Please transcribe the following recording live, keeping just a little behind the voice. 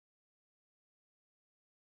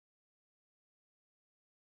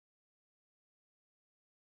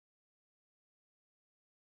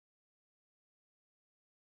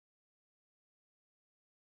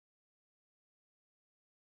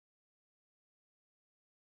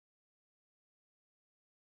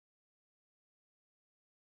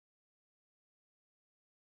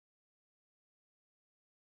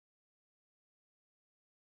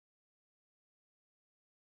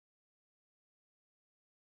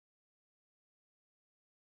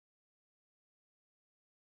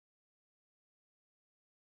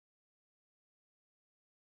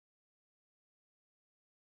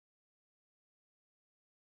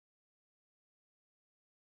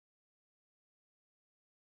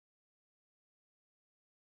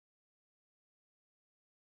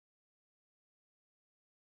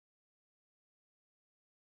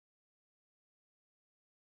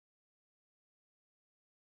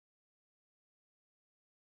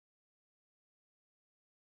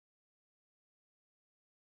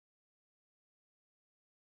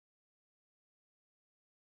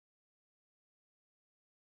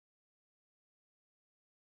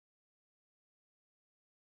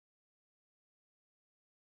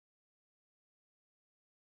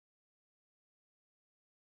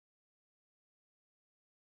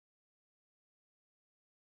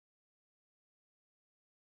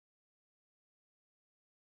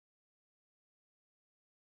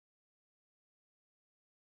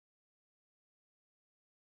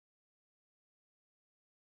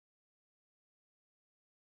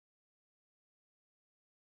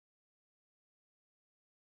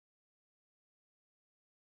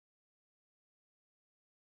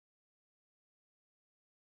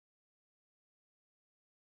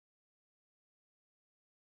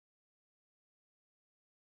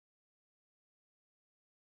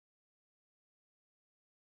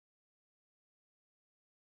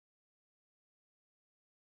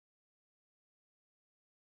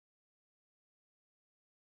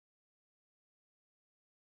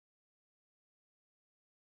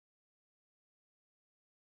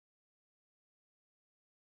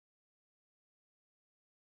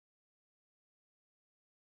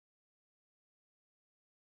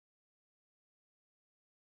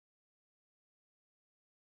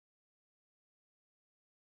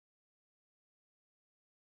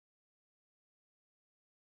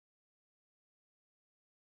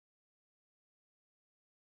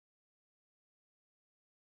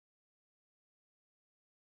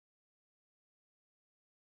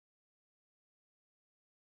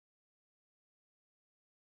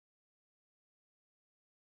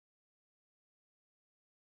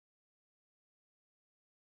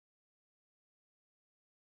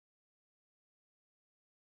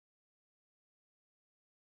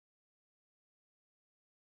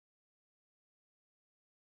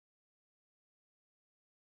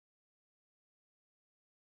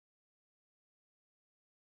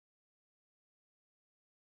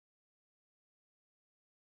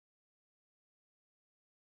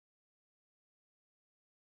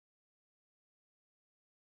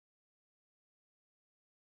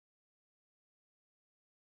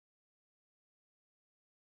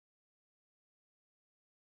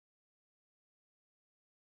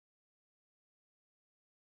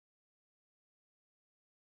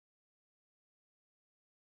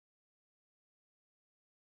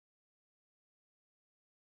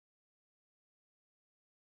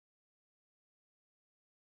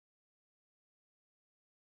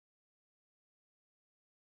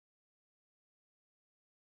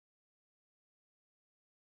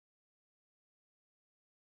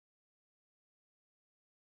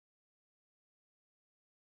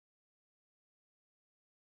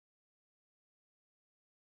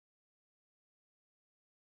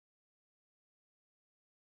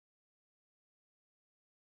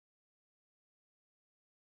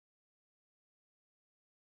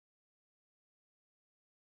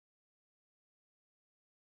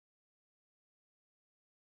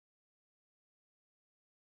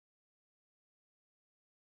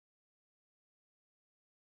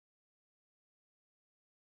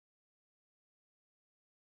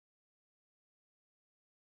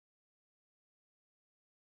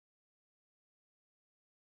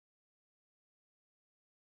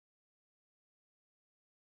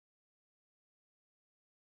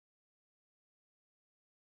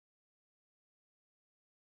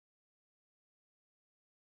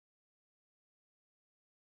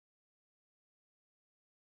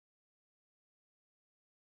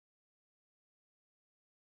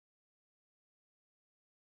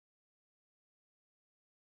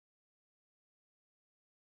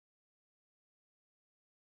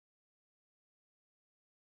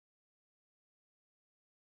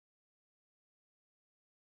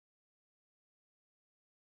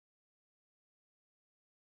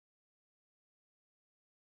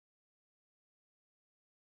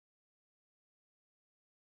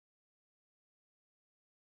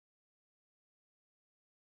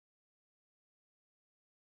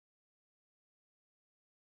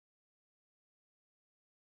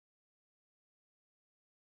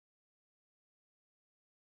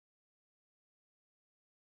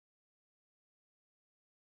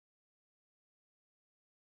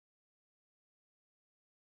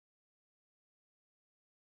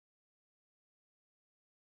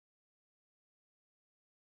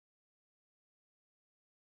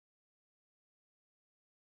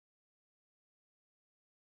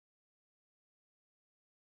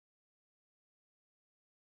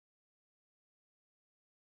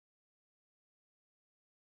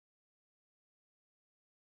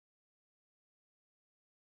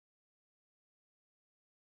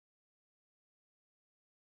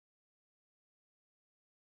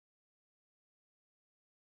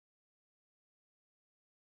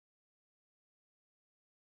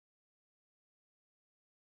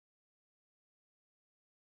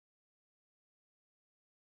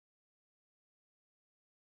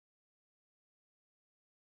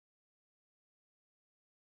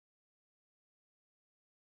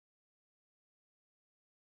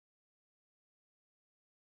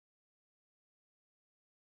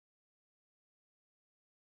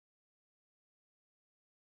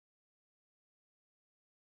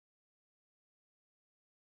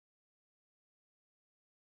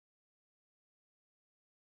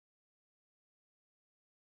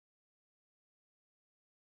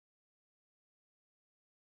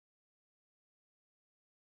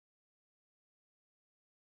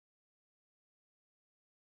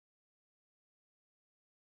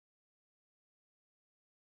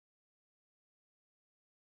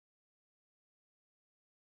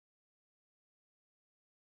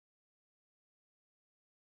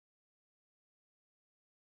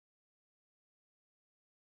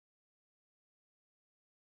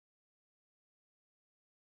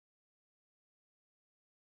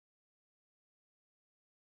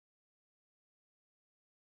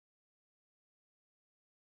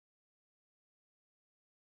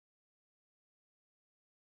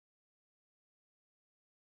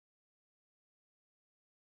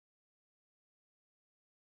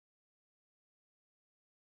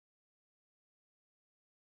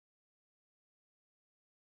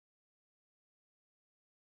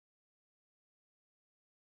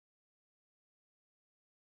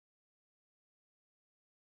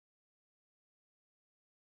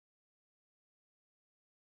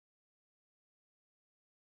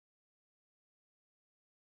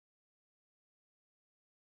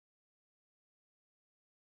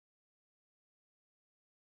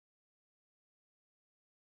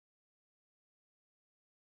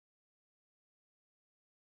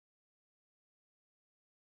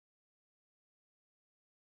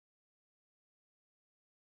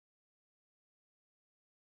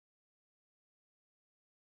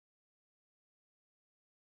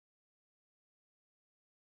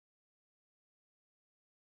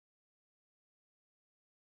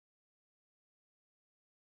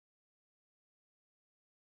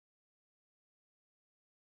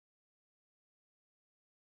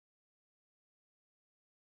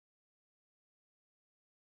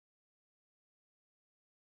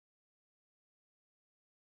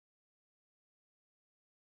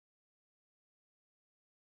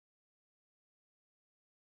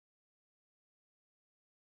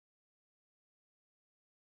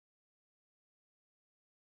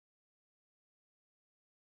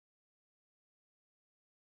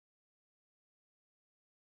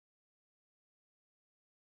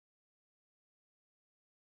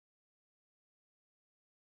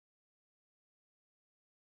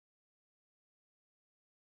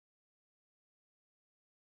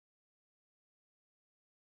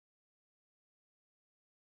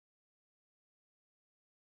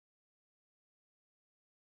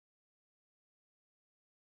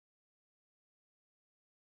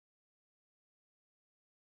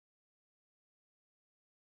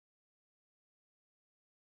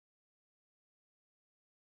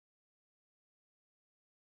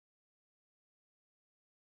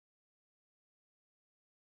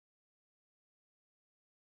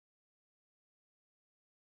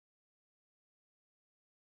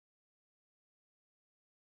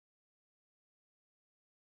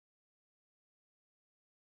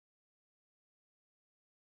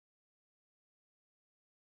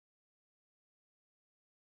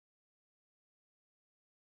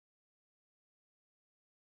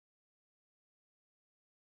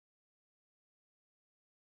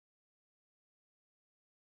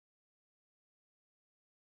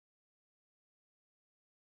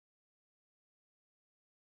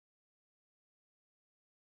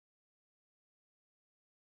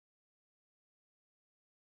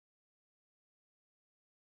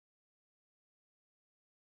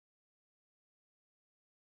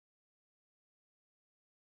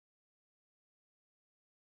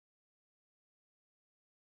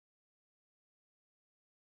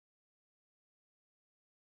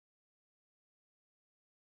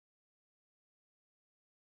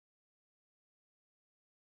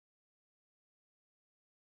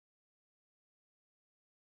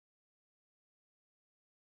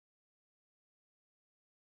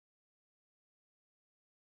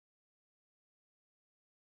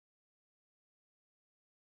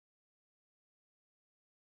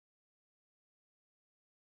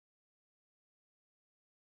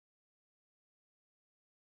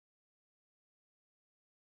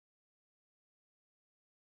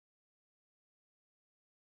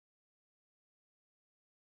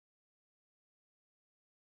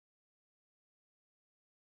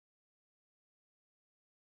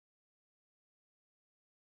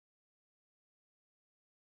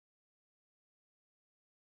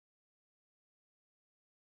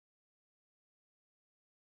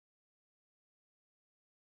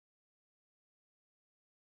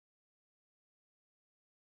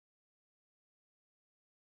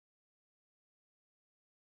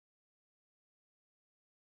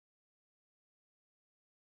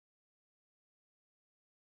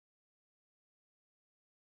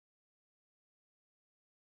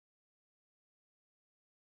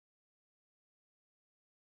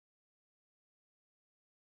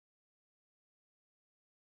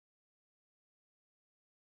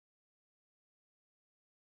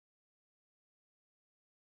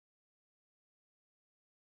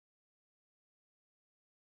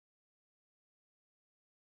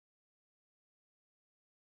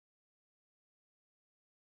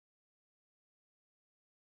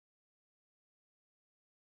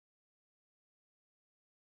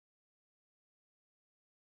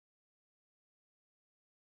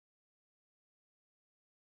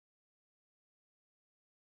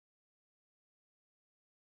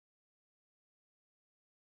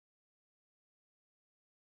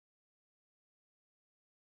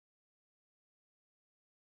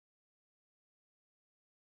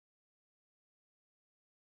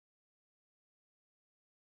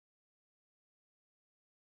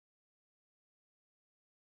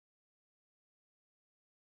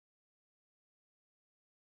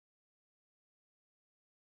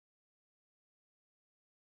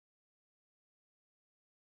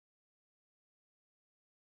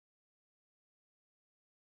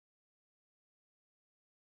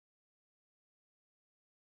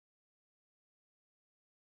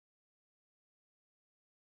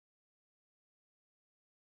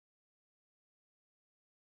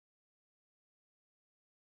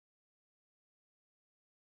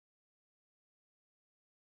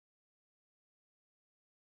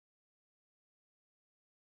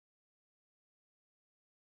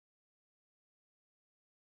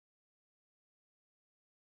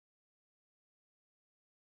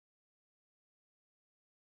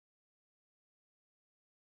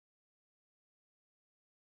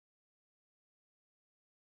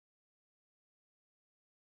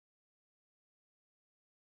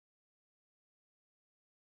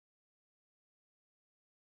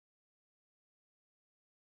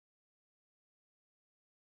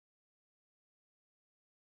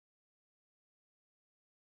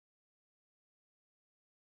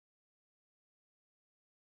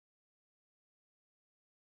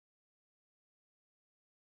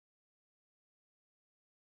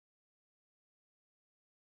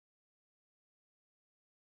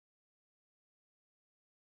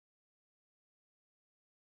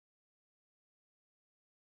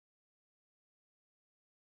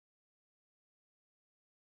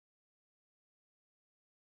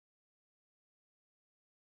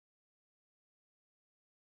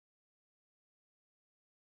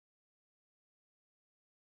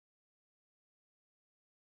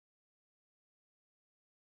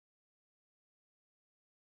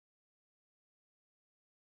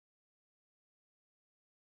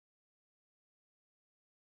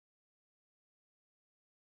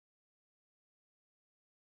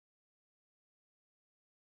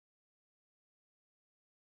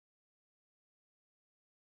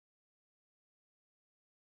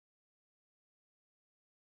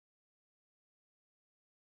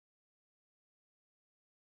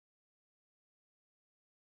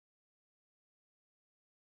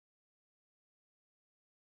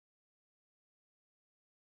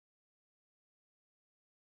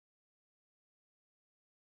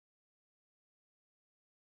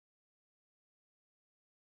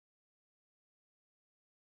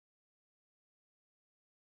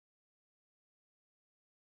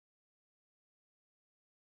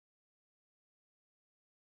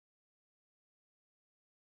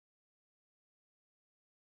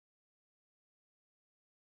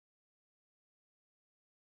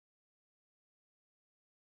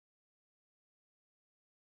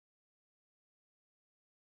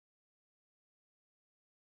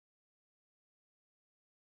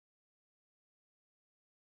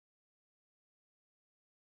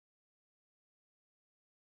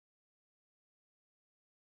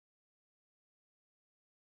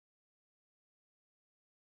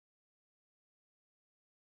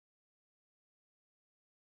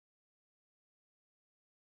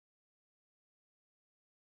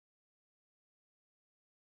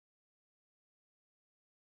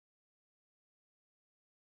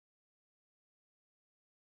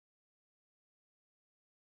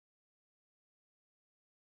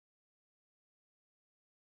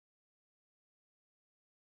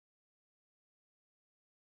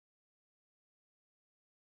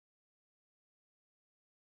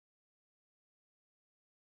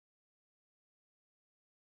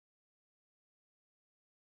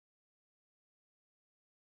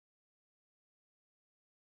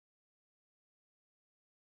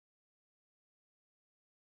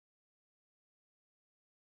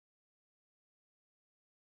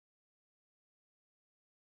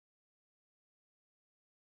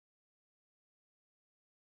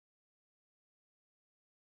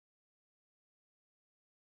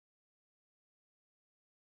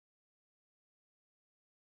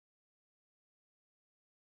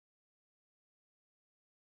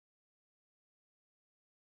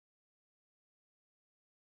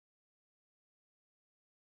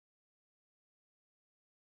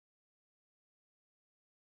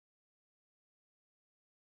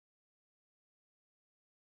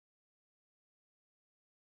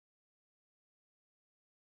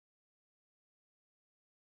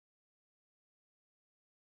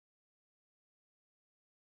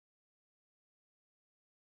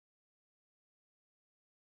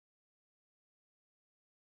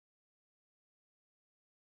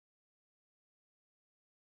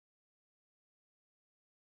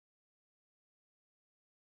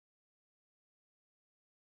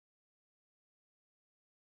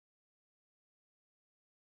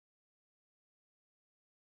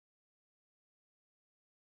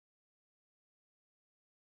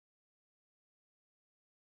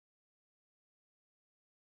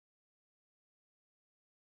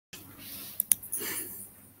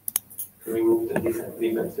remove the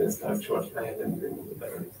disagreements and start short. I haven't removed the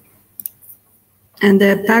batteries. And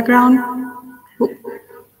the background?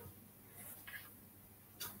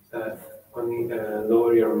 Only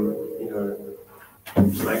lower your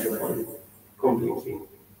microphone completely.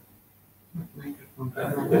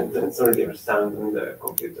 Sorry, there's sound on the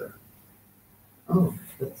computer. Oh,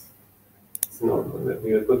 that's normal.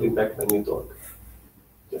 We will put it back when you talk.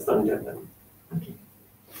 Just on that then. okay.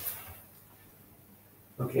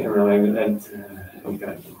 Okay, and now I will add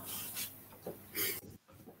Gade.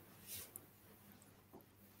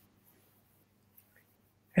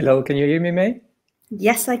 Hello, can you hear me, May?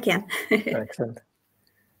 Yes, I can. Excellent.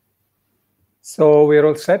 So we're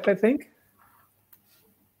all set, I think.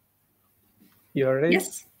 You're ready?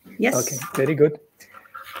 Yes. Yes. Okay, very good.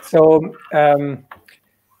 So,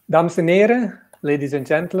 dames en heren, ladies and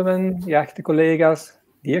gentlemen, geachte collega's,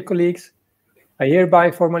 dear colleagues, I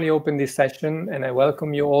hereby formally open this session and I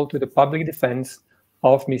welcome you all to the public defense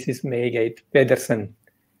of Mrs. Gade Pedersen.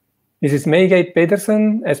 Mrs. Gade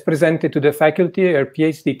Pedersen has presented to the faculty her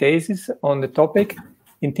PhD thesis on the topic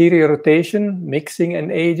interior rotation, mixing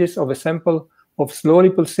and ages of a sample of slowly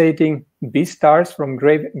pulsating B stars from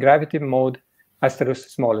gravity mode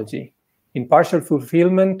asteroseismology, in partial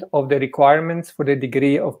fulfillment of the requirements for the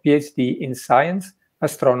degree of PhD in science,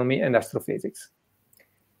 astronomy, and astrophysics.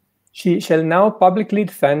 She shall now publicly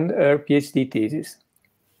defend her PhD thesis.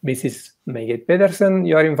 Mrs. Gade Pedersen,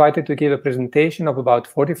 you are invited to give a presentation of about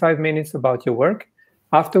 45 minutes about your work.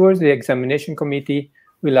 Afterwards, the examination committee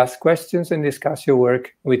will ask questions and discuss your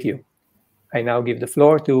work with you. I now give the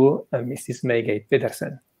floor to Mrs. Gade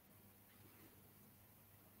Pedersen.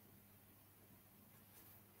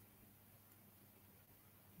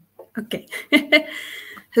 Okay.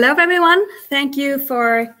 Hello, everyone. Thank you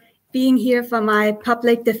for being here for my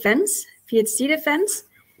public defense, PhD defense.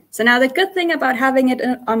 So now the good thing about having it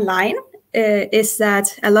online is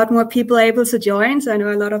that a lot more people are able to join. So I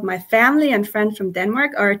know a lot of my family and friends from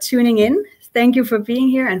Denmark are tuning in. Thank you for being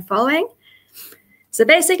here and following. So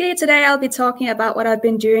basically today I'll be talking about what I've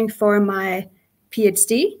been doing for my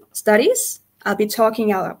PhD studies. I'll be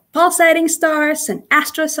talking about pulsating stars and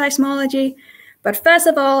astroseismology. But first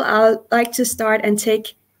of all, I'd like to start and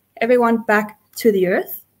take everyone back to the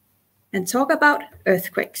Earth and talk about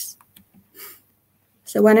earthquakes.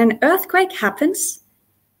 So when an earthquake happens,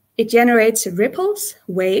 it generates ripples,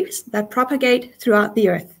 waves that propagate throughout the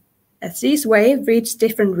Earth. As these waves reach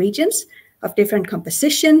different regions of different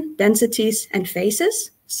composition, densities, and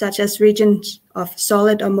phases, such as regions of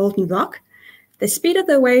solid or molten rock, the speed of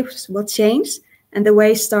the waves will change and the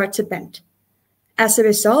waves start to bend. As a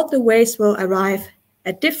result, the waves will arrive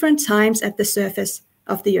at different times at the surface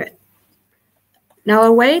of the Earth. Now,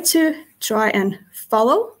 a way to try and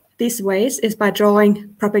follow these waves is by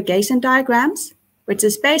drawing propagation diagrams, which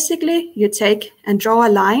is basically you take and draw a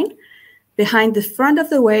line behind the front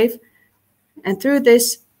of the wave, and through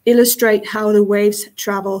this illustrate how the waves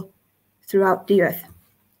travel throughout the Earth.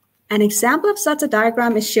 An example of such a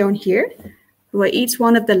diagram is shown here, where each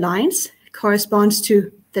one of the lines corresponds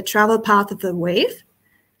to the travel path of the wave.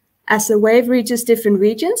 As the wave reaches different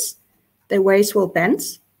regions, the waves will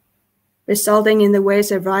bend, resulting in the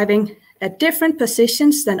waves arriving at different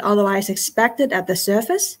positions than otherwise expected at the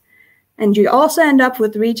surface. And you also end up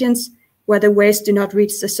with regions where the waves do not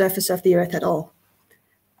reach the surface of the Earth at all.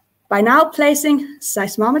 By now placing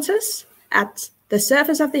seismometers at the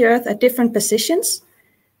surface of the Earth at different positions,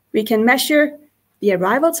 we can measure the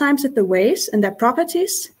arrival times of the waves and their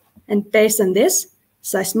properties. And based on this,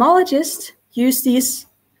 seismologists use these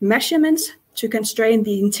measurements to constrain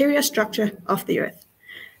the interior structure of the Earth.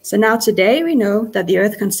 So now today we know that the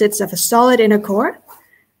Earth consists of a solid inner core,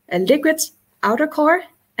 a liquid outer core,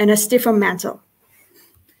 and a stiffer mantle.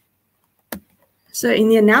 So in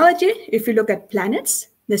the analogy, if you look at planets,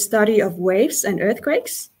 the study of waves and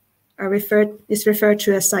earthquakes is referred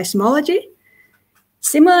to as seismology.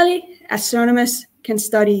 Similarly, astronomers can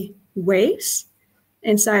study waves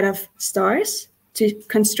inside of stars to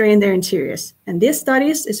constrain their interiors. And this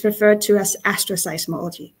studies is referred to as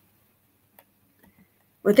astroseismology.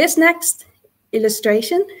 With this next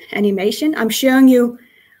illustration, animation, I'm showing you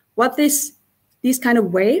what these kind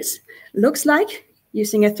of waves looks like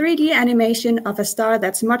using a 3D animation of a star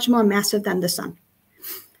that's much more massive than the Sun.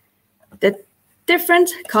 The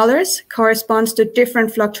different colors corresponds to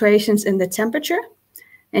different fluctuations in the temperature.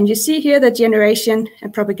 And you see here the generation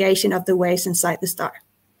and propagation of the waves inside the star.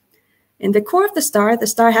 In the core of the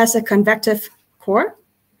star has a convective core,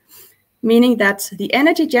 meaning that the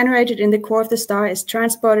energy generated in the core of the star is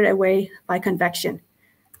transported away by convection,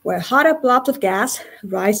 where hotter blobs of gas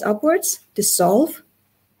rise upwards, dissolve,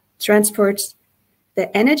 transport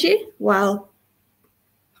the energy, while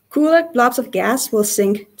cooler blobs of gas will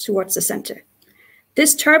sink towards the center.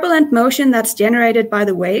 This turbulent motion that's generated by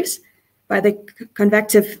the waves, by the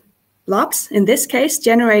convective blobs, in this case,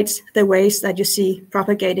 generates the waves that you see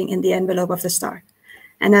propagating in the envelope of the star.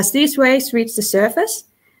 And as these waves reach the surface,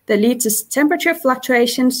 they lead to temperature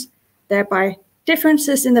fluctuations, thereby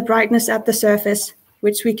differences in the brightness at the surface,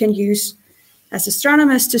 which we can use as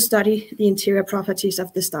astronomers to study the interior properties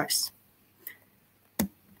of the stars.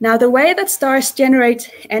 Now, the way that stars generate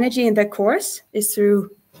energy in their cores is through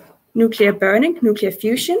nuclear burning, nuclear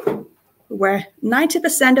fusion, where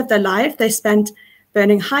 90% of their life they spend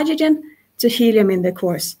burning hydrogen to helium in their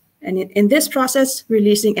cores, and in this process,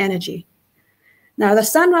 releasing energy. Now, the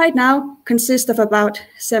sun right now consists of about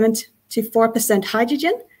 74%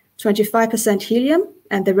 hydrogen, 25% helium,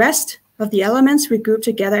 and the rest of the elements we group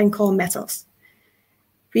together and call metals.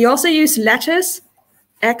 We also use letters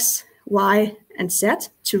X, Y, and Z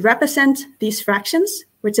to represent these fractions,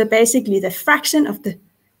 which are basically the fraction of the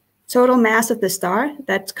total mass of the star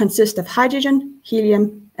that consists of hydrogen,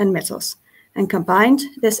 helium, and metals. And combined,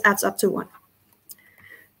 this adds up to 1.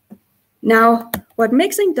 Now, what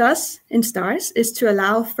mixing does in stars is to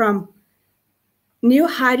allow from new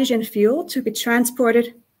hydrogen fuel to be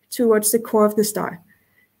transported towards the core of the star,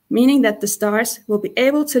 meaning that the stars will be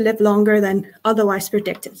able to live longer than otherwise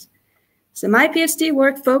predicted. So my PhD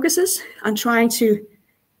work focuses on trying to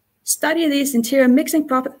study these interior mixing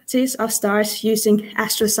properties of stars using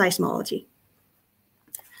astroseismology.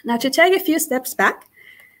 Now, to take a few steps back,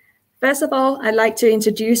 first of all, I'd like to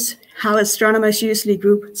introduce how astronomers usually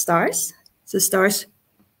group stars. So stars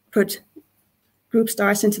group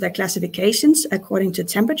stars into their classifications according to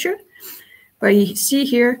temperature, where you see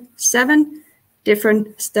here 7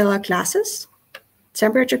 different stellar classes,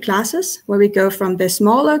 temperature classes, where we go from the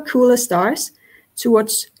smaller, cooler stars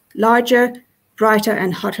towards larger, brighter,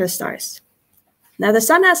 and hotter stars. Now, the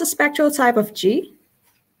sun has a spectral type of G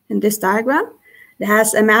in this diagram. It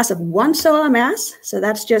has a mass of 1 solar mass, so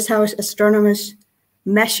that's just how astronomers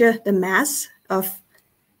measure the mass of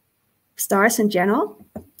stars in general.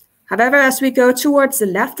 However, as we go towards the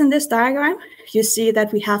left in this diagram, you see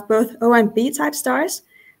that we have both O and B type stars,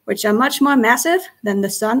 which are much more massive than the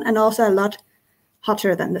sun and also a lot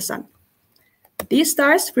hotter than the sun. These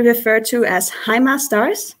stars we refer to as high mass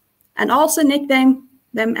stars and also nickname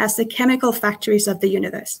them as the chemical factories of the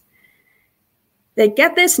universe. They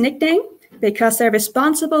get this nickname because they're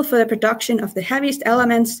responsible for the production of the heaviest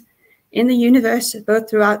elements in the universe, both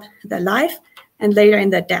throughout their life and later in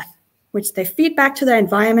their death, which they feed back to their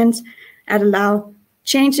environment and allow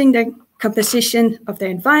changing the composition of their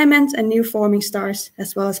environment and new forming stars,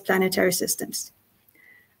 as well as planetary systems.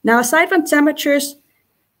 Now, aside from temperatures,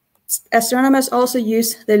 astronomers also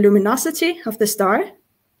use the luminosity of the star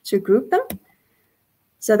to group them,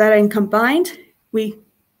 so that in combined, we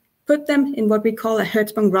put them in what we call a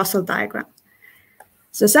Hertzsprung-Russell diagram.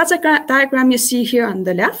 So that's a diagram you see here on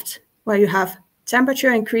the left, where you have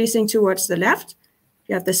temperature increasing towards the left,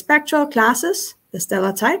 you have the spectral classes, the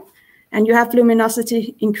stellar type, and you have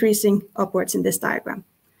luminosity increasing upwards in this diagram.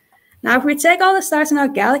 Now, if we take all the stars in our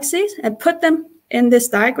galaxy and put them in this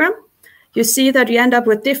diagram, you see that you end up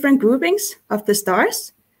with different groupings of the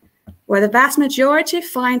stars, where the vast majority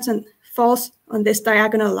falls on this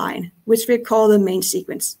diagonal line, which we call the main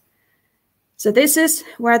sequence. So this is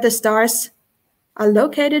where the stars are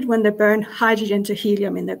located when they burn hydrogen to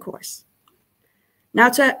helium in their cores. Now,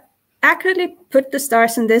 to accurately put the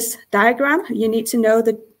stars in this diagram, you need to know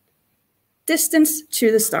the distance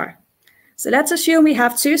to the star. So let's assume we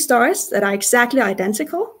have 2 stars that are exactly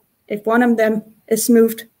identical. If one of them is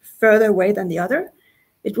moved further away than the other,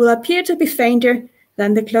 it will appear to be fainter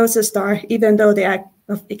than the closest star, even though they are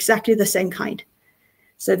of exactly the same kind.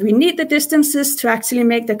 So we need the distances to actually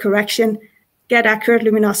make the correction, get accurate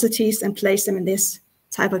luminosities, and place them in this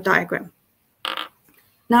type of diagram.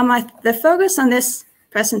 Now, the focus on this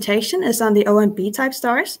presentation is on the O and B type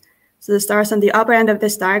stars, so the stars on the upper end of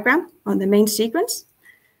this diagram on the main sequence.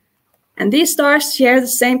 And these stars share the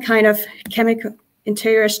same kind of chemical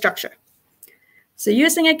interior structure. So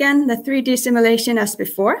using again the 3D simulation as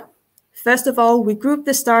before, first of all, we group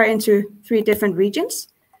the star into 3 different regions.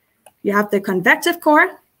 You have the convective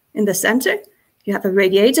core in the center, you have a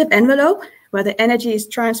radiative envelope where the energy is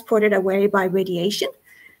transported away by radiation,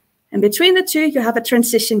 and between the 2, you have a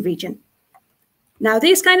transition region. Now,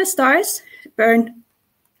 these kind of stars burn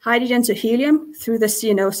hydrogen to helium through the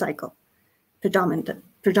CNO cycle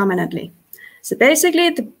predominantly. So basically,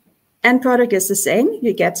 the end product is the same.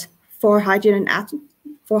 You get 4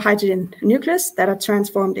 hydrogen nucleus that are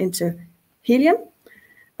transformed into helium.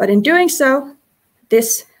 But in doing so,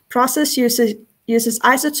 this process uses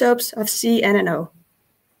isotopes of C, N, and O.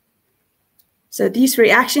 So these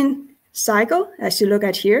reaction cycle, as you look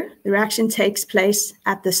at here, the reaction takes place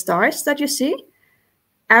at the stars that you see.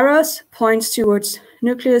 Arrows points towards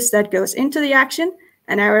nucleus that goes into the action,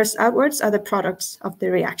 and arrows outwards are the products of the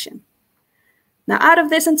reaction. Now, out of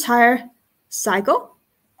this entire cycle,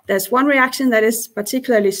 there's one reaction that is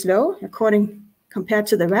particularly slow compared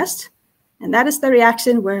to the rest, and that is the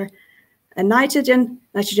reaction where a nitrogen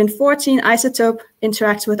 14 isotope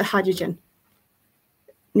interacts with a hydrogen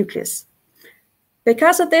nucleus.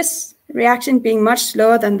 Because of this reaction being much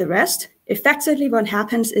slower than the rest, effectively what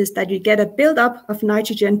happens is that you get a buildup of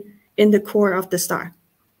nitrogen in the core of the star.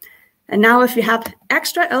 And now if you have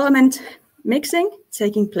extra element mixing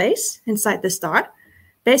taking place inside the star,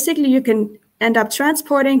 basically you can end up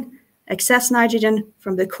transporting excess nitrogen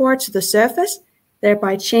from the core to the surface,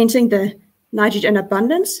 thereby changing the nitrogen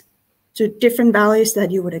abundance to different values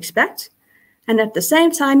that you would expect. And at the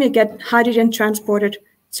same time, you get hydrogen transported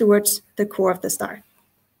towards the core of the star.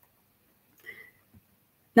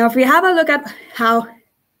 Now, if we have a look at how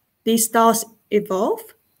these stars evolve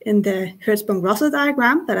in the Hertzsprung-Russell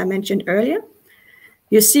diagram that I mentioned earlier,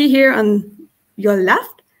 you see here on your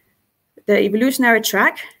left the evolutionary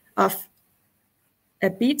track of a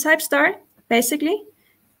B-type star, basically,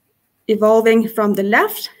 evolving from the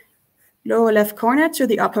lower left corner to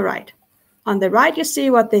the upper right. On the right, you see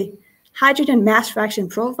what the hydrogen mass fraction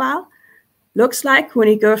profile looks like when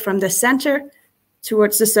you go from the center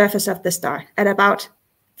towards the surface of the star at about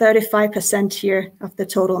 35% here of the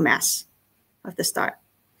total mass of the star.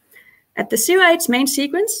 At the 0-8 main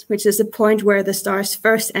sequence, which is the point where the stars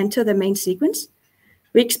first enter the main sequence,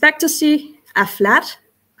 we expect to see a flat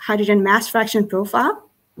hydrogen mass fraction profile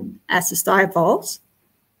as the star evolves.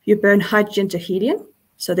 You burn hydrogen to helium,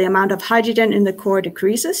 so the amount of hydrogen in the core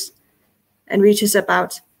decreases and reaches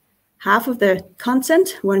about half of the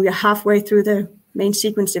content when we're halfway through the main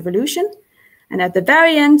sequence evolution. And at the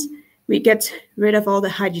very end, we get rid of all the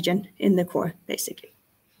hydrogen in the core, basically.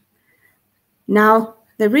 Now,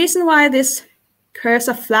 the reason why this curves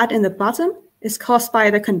are flat in the bottom is caused by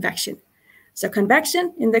the convection. So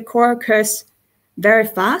convection in the core occurs very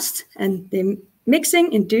fast, and the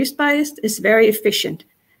mixing induced by it is very efficient.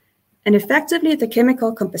 And effectively, the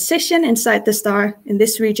chemical composition inside the star in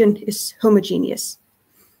this region is homogeneous.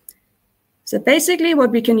 So basically,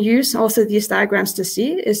 what we can use also these diagrams to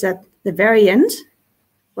see is at the very end,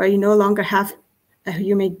 where you no longer have a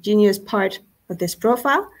homogeneous part of this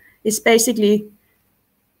profile, is basically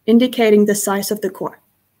indicating the size of the core.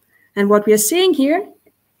 And what we are seeing here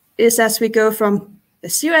is as we go from the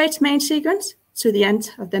 0-8 main sequence to the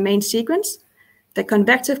end of the main sequence, the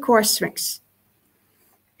convective core shrinks.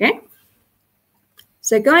 Okay?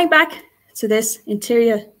 So going back to this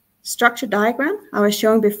interior structure diagram I was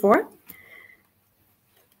showing before,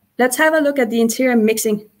 let's have a look at the interior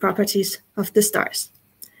mixing properties of the stars.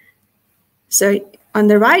 So on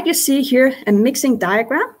the right, you see here a mixing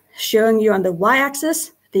diagram showing you on the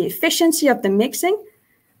y-axis the efficiency of the mixing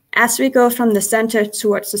as we go from the center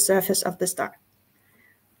towards the surface of the star.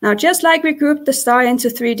 Now, just like we grouped the star into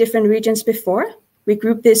 3 different regions before, we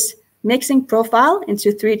group this mixing profile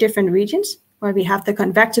into 3 different regions, where we have the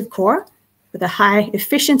convective core with a high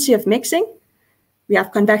efficiency of mixing. We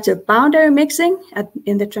have convective boundary mixing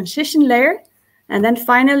in the transition layer. And then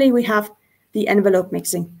finally, we have the envelope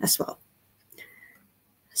mixing as well.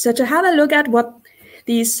 So to have a look at what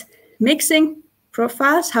these mixing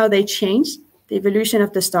profiles, how they change the evolution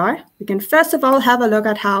of the star, we can first of all have a look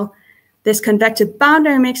at how this convective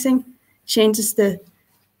boundary mixing changes the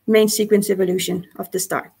main sequence evolution of the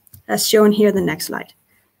star, as shown here in the next slide.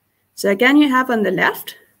 So again, you have on the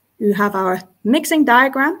left, you have our mixing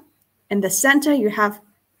diagram. In the center, you have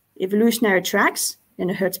evolutionary tracks in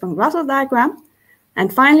the Hertzsprung-Russell diagram.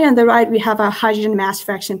 And finally, on the right, we have our hydrogen mass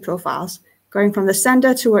fraction profiles going from the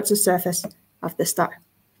center towards the surface of the star.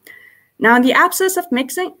 Now, in the absence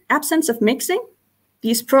of mixing,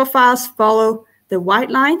 these profiles follow the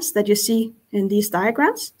white lines that you see in these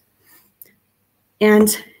diagrams.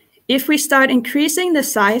 And if we start increasing the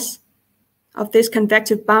size of this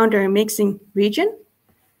convective boundary mixing region,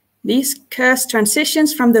 these curves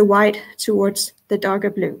transitions from the white towards the darker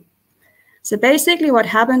blue. So basically what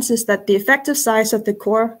happens is that the effective size of the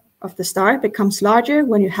core of the star becomes larger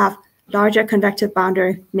when you have larger convective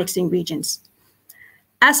boundary mixing regions.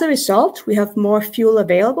 As a result, we have more fuel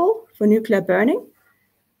available for nuclear burning,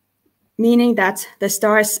 meaning that the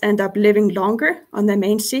stars end up living longer on the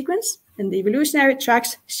main sequence, and the evolutionary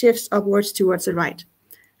tracks shifts upwards towards the right.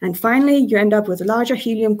 And finally, you end up with larger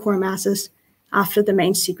helium core masses after the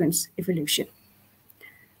main sequence evolution.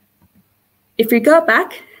 If we go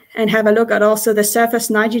back and have a look at also the surface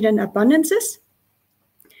nitrogen abundances,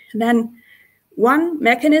 then one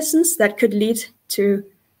mechanisms that could lead to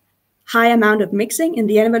high amount of mixing in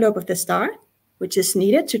the envelope of the star, which is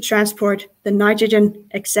needed to transport the nitrogen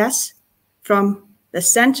excess from the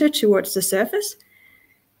center towards the surface,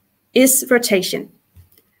 is rotation.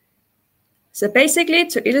 So basically,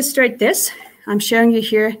 to illustrate this, I'm showing you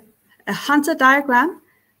here a Hunter diagram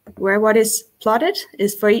where what is plotted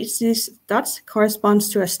is for each of these dots corresponds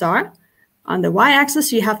to a star. On the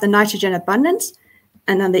y-axis, you have the nitrogen abundance,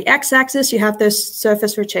 and on the x-axis, you have the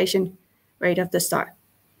surface rotation rate of the star.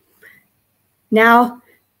 Now,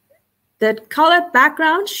 the colored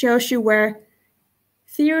background shows you where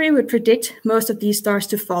theory would predict most of these stars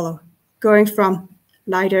to follow, going from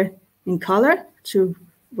lighter in color to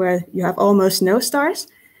where you have almost no stars,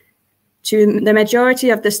 to the majority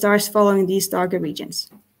of the stars following these darker regions.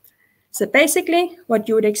 So basically, what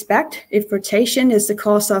you would expect if rotation is the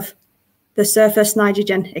cause of the surface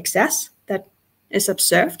nitrogen excess that is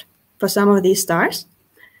observed for some of these stars,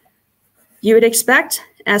 you would expect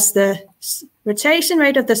as the rotation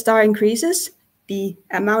rate of the star increases, the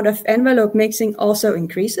amount of envelope mixing also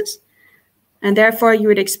increases, and therefore you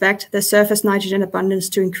would expect the surface nitrogen abundance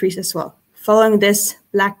to increase as well, following this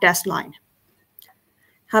black dashed line.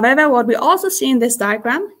 However, what we also see in this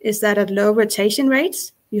diagram is that at low rotation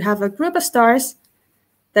rates, you have a group of stars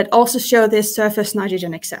that also show this surface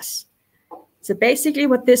nitrogen excess. So basically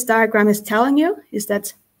what this diagram is telling you is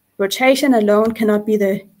that rotation alone cannot be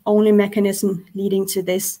the only mechanism leading to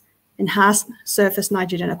this enhanced surface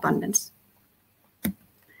nitrogen abundance.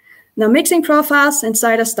 Now, mixing profiles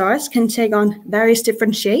inside of stars can take on various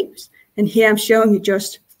different shapes, and here I'm showing you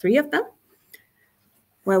just 3 of them,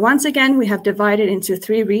 where once again we have divided into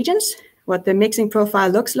 3 regions what the mixing profile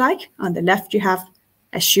looks like. On the left, you have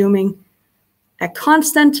assuming a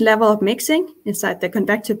constant level of mixing inside the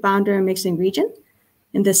convective boundary mixing region.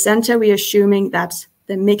 In the center, we are assuming that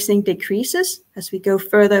the mixing decreases as we go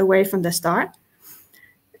further away from the star.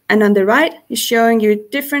 And on the right is showing you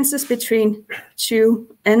differences between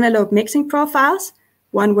 2 envelope mixing profiles,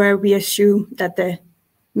 one where we assume that the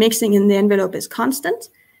mixing in the envelope is constant,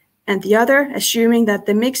 and the other assuming that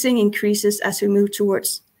the mixing increases as we move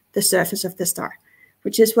towards the surface of the star,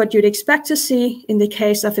 which is what you'd expect to see in the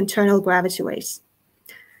case of internal gravity waves.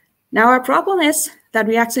 Now, our problem is that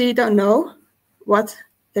we actually don't know what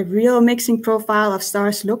the real mixing profile of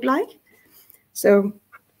stars look like. So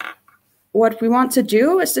what we want to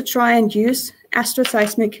do is to try and use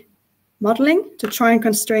astroseismic modeling to try and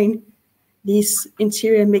constrain these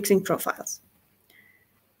interior mixing profiles.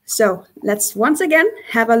 So let's once again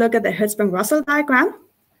have a look at the Hertzsprung-Russell diagram.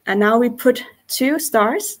 And now we put 2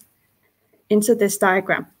 stars into this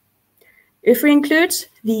diagram. If we include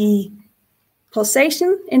the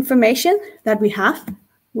pulsation information that we have,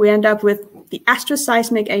 we end up with the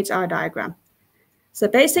astroseismic HR diagram. So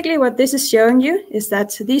basically what this is showing you is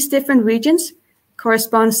that these different regions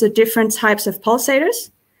correspond to different types of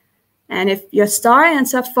pulsators. And if your star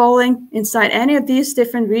ends up falling inside any of these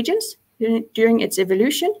different regions during its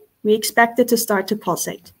evolution, we expect it to start to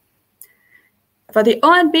pulsate. For the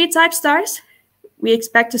O and B type stars, we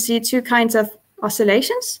expect to see 2 kinds of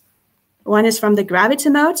oscillations. One is from the gravity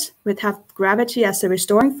modes, which have gravity as the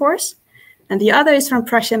restoring force, and the other is from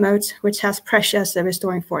pressure modes, which has pressure as the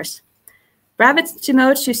restoring force. Gravity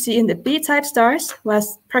modes you see in the B-type stars,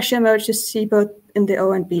 whereas pressure modes you see both in the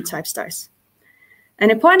O and B-type stars.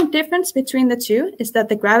 An important difference between the 2 is that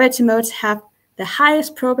the gravity modes have the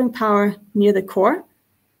highest probing power near the core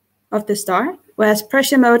of the star, whereas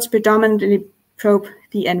pressure modes predominantly probe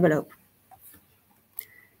the envelope.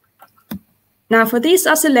 Now, for these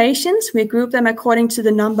oscillations, we group them according to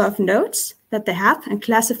the number of nodes that they have and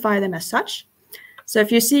classify them as such. So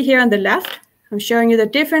if you see here on the left, I'm showing you the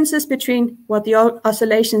differences between what the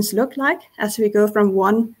oscillations look like as we go from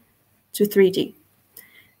 1 to 3D.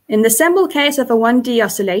 In the simple case of a 1D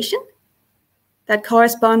oscillation, that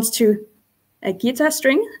corresponds to a guitar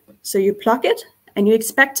string. So you pluck it and you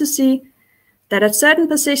expect to see that at certain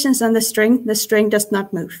positions on the string does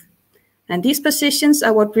not move. And these positions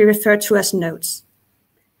are what we refer to as nodes.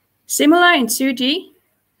 Similar in 2D,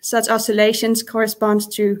 such oscillations correspond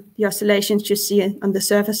to the oscillations you see on the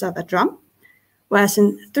surface of a drum, whereas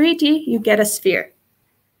in 3D, you get a sphere.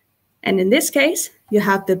 And in this case, you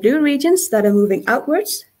have the blue regions that are moving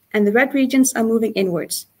outwards, and the red regions are moving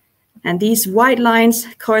inwards. And these white lines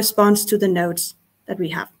correspond to the nodes that we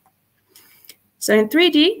have. So in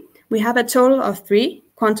 3D, we have a total of 3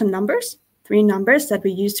 quantum numbers, 3 numbers that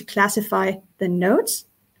we use to classify the nodes,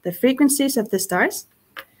 the frequencies of the stars.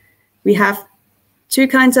 We have 2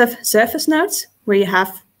 kinds of surface nodes, where you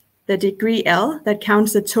have the degree L that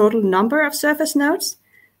counts the total number of surface nodes,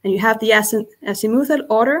 and you have the azimuthal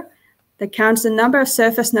order that counts the number of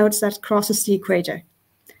surface nodes that crosses the equator.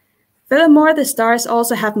 Furthermore, the stars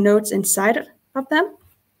also have nodes inside of them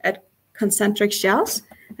at concentric shells,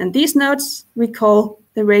 and these nodes we call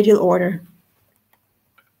the radial order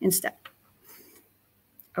instead.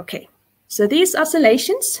 Okay, so these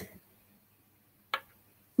oscillations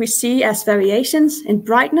we see as variations in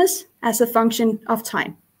brightness as a function of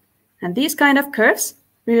time. And these kind of curves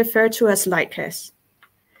we refer to as light curves.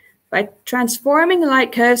 By transforming the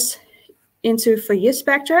light curves into Fourier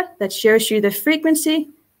spectra that shows you the frequency,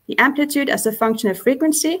 the amplitude as a function of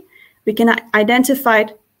frequency, we can identify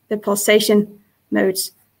the pulsation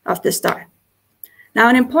modes of the star. Now,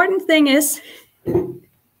 an important thing is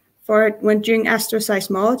for when doing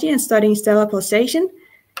astroseismology and studying stellar pulsation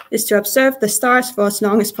is to observe the stars for as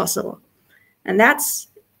long as possible. And that's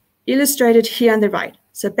illustrated here on the right.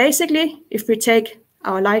 So basically, if we take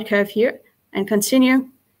our light curve here and continue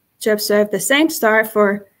to observe the same star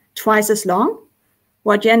for twice as long,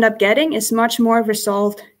 what you end up getting is much more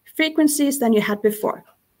resolved frequencies than you had before.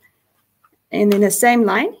 And in the same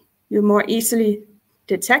line, you more easily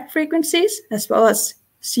detect frequencies as well as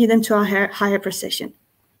see them to a higher precision.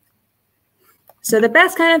 So the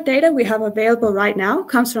best kind of data we have available right now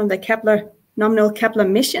comes from the nominal Kepler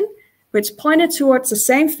mission, which pointed towards the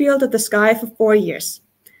same field of the sky for 4 years.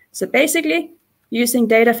 So basically, using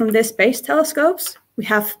data from this space telescopes, we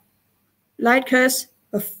have light curves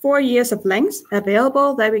of 4 years of length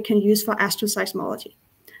available that we can use for astroseismology.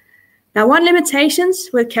 Now, one limitations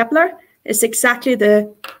with Kepler is exactly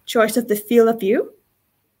the choice of the field of view,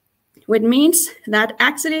 which means that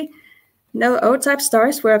actually no O-type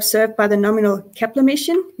stars were observed by the nominal Kepler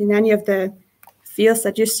mission in any of the fields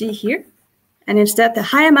that you see here. And instead, the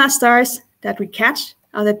higher mass stars that we catch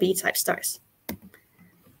are the B-type stars.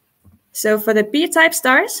 So for the B-type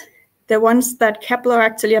stars, the ones that Kepler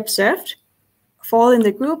actually observed fall in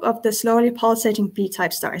the group of the slowly pulsating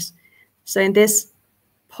B-type stars. So in this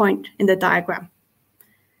point in the diagram.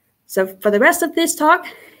 So for the rest of this talk,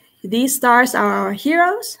 these stars are our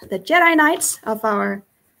heroes, the Jedi Knights of our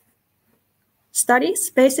studies,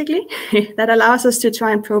 basically, that allows us to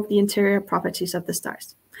try and probe the interior properties of the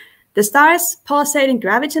stars. The stars pulsate in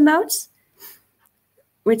gravity modes,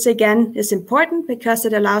 which again is important because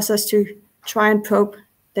it allows us to try and probe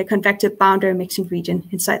the convective boundary mixing region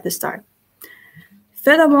inside the star.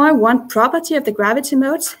 Furthermore, one property of the gravity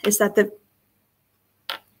modes is that they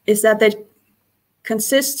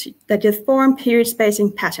form period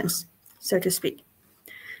spacing patterns, so to speak.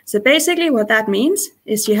 So basically what that means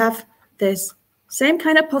is you have this same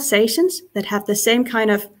kind of pulsations that have the same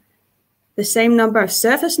number of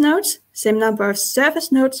surface nodes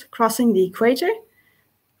crossing the equator,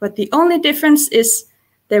 but the only difference is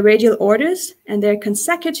their radial orders, and they're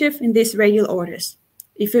consecutive in these radial orders.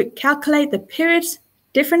 If you calculate the periods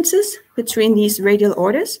differences between these radial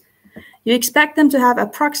orders, you expect them to have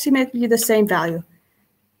approximately the same value.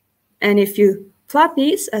 And if you plot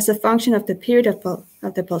these as a function of the period of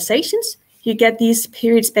the pulsations, you get these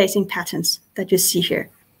period spacing patterns that you see here.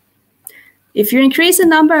 If you increase the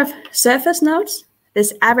number of surface nodes,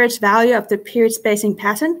 this average value of the period spacing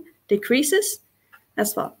pattern decreases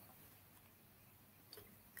as well.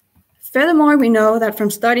 Furthermore, we know that from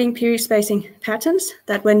studying period spacing patterns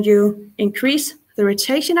that when you increase the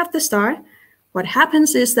rotation of the star, what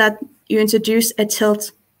happens is that you introduce a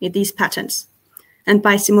tilt in these patterns. And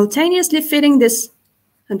by simultaneously fitting this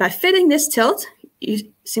tilt,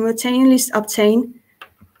 you simultaneously obtain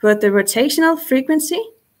both the rotational frequency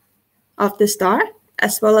of the star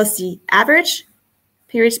as well as the average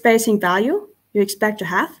period spacing value you expect to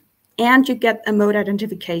have, and you get a mode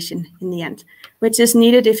identification in the end, which is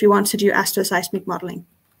needed if you want to do astroseismic modeling.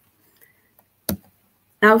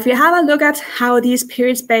 Now, if you have a look at how these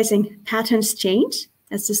period spacing patterns change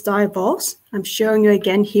as the star evolves, I'm showing you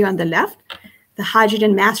again here on the left, the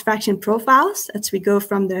hydrogen mass fraction profiles as we go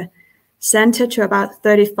from the center to about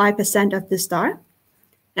 35% of the star.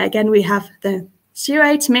 Again, we have the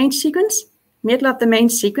 0-8 main sequence, middle of the main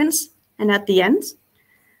sequence, and at the end.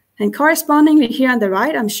 And correspondingly here on the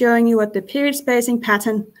right, I'm showing you what the period spacing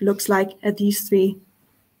pattern looks like at these 3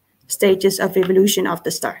 stages of evolution of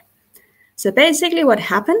the star. So basically what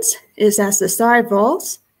happens is as the star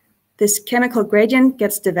evolves, this chemical gradient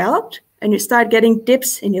gets developed and you start getting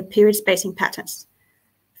dips in your period spacing patterns.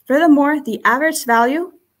 Furthermore, the average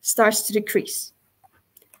value starts to decrease.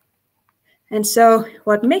 And so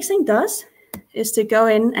what mixing does is to go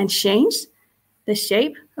in and change the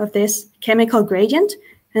shape of this chemical gradient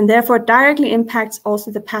and therefore directly impacts also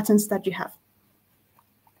the patterns that you have.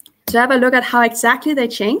 To have a look at how exactly they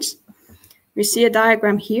change, we see a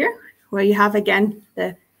diagram here where you have again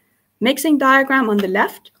the mixing diagram on the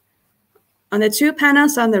left. On the two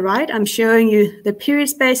panels on the right, I'm showing you the period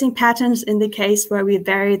spacing patterns in the case where we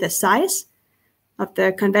vary the size of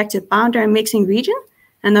the convective boundary mixing region,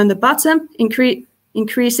 and on the bottom,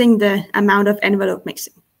 increasing the amount of envelope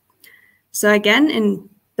mixing. So again, in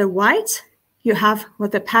the white, you have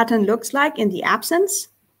what the pattern looks like in the absence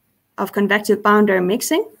of convective boundary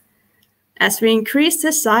mixing. As we increase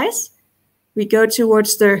the size, we go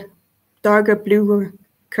towards the darker bluer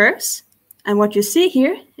curves. And what you see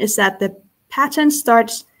here is that the pattern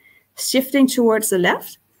starts shifting towards the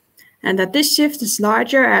left, and that this shift is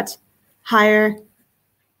larger at higher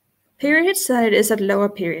periods than it is at lower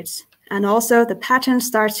periods. And also the pattern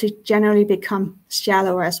starts to generally become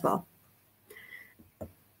shallower as well.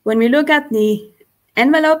 When we look at the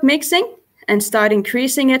envelope mixing and start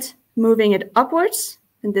increasing it, moving it upwards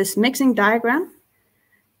in this mixing diagram,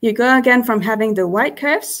 you go again from having the white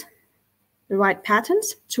curves, the white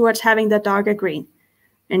patterns, towards having the darker green.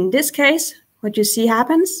 In this case, what you see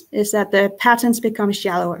happens is that the patterns become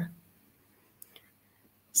shallower.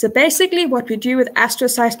 So basically what we do with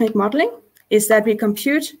astroseismic modeling is that we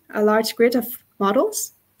compute a large grid of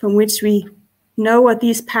models from which we know what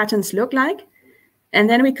these patterns look like, and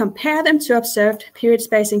then we compare them to observed period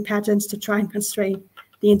spacing patterns to try and constrain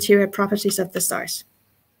the interior properties of the stars.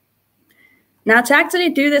 Now, to actually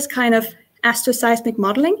do this kind of astroseismic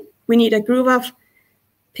modeling, we need a group of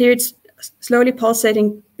periods slowly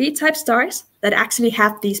pulsating B-type stars that actually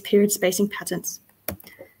have these period spacing patterns.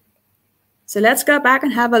 So let's go back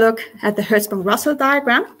and have a look at the Hertzsprung-Russell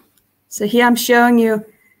diagram. So here I'm showing you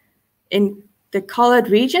in the colored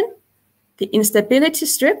region the instability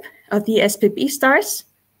strip of the SPB stars,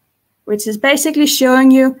 which is basically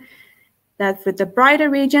showing you that with the brighter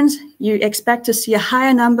regions, you expect to see a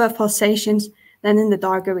higher number of pulsations than in the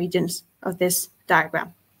darker regions of this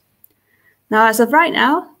diagram. Now, as of right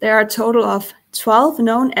now, there are a total of 12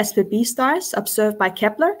 known SPB stars observed by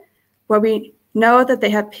Kepler, where we know that they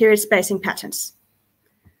have period spacing patterns.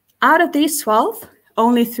 Out of these 12,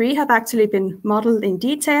 only 3 have actually been modeled in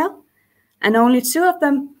detail, and only 2 of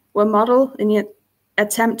them were modeled in an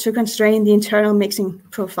attempt to constrain the internal mixing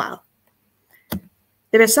profile.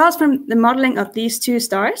 The results from the modeling of these 2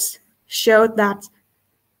 stars showed that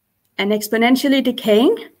an exponentially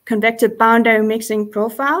decaying convective boundary mixing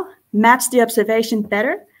profile matched the observation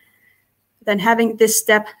better than having this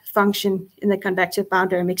step function in the convective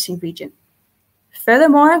boundary mixing region.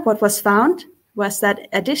 Furthermore, what was found was that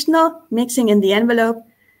additional mixing in the envelope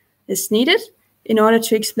is needed in order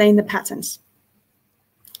to explain the patterns.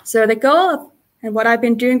 So the goal of, and what I've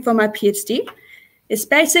been doing for my PhD is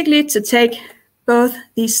basically to take both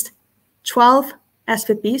these 12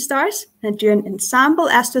 SPB stars and do an ensemble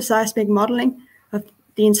astroseismic modeling of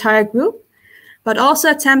the entire group, but also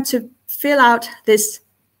attempt to fill out this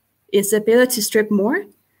instability strip more,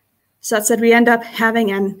 such that we end up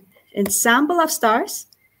having an ensemble of stars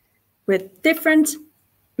with different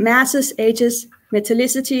masses, ages,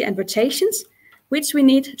 metallicity, and rotations, which we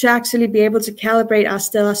need to actually be able to calibrate our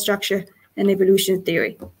stellar structure and evolution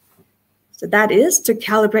theory. So that is to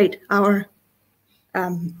calibrate our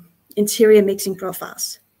interior mixing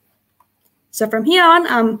profiles. So from here on,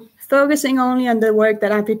 I'm focusing only on the work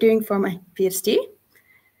that I've been doing for my PhD.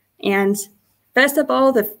 And first of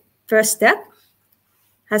all, the first step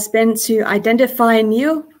has been to identify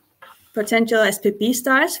new potential SPB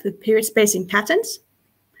stars with period spacing patterns.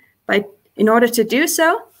 In order to do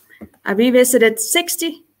so, I revisited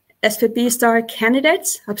 60 SPB star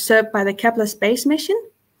candidates observed by the Kepler space mission.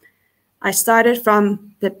 I started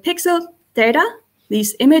from the pixel data,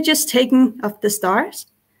 these images taken of the stars,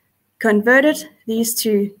 converted these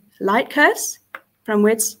to light curves from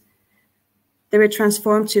which they were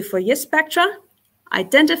transformed to Fourier spectra,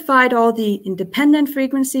 identified all the independent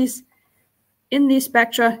frequencies in these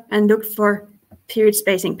spectra, and looked for period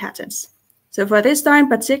spacing patterns. So for this star in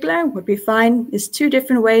particular, what we find is 2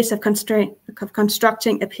 different ways of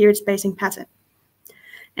constructing a period spacing pattern.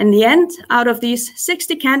 In the end, out of these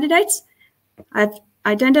 60 candidates, I've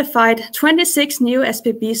identified 26 new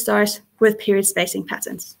SPB stars with period spacing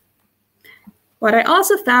patterns. What I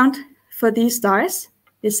also found for these stars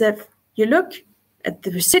is that you look at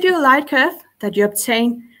the residual light curve that you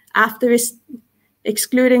obtain after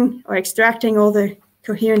excluding or extracting all the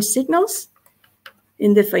coherent signals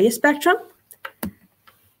in the Fourier spectrum,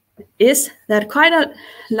 is that quite a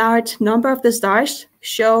large number of the stars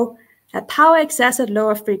show a power excess at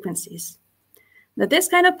lower frequencies. Now, this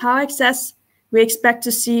kind of power excess we expect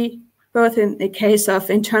to see both in the case of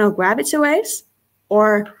internal gravity waves,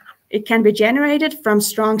 or it can be generated from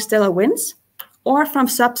strong stellar winds, or from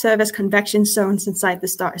subsurface convection zones inside the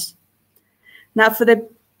stars. Now for the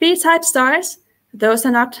B-type stars, those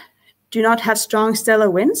do not have strong stellar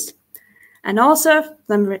winds. And also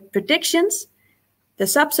from predictions, the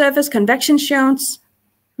subsurface convection zones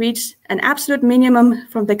reach an absolute minimum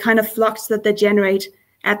from the kind of flux that they generate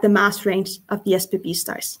at the mass range of the SPB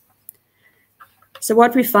stars. So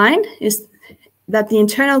what we find is that the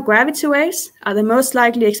internal gravity waves are the most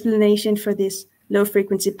likely explanation for this low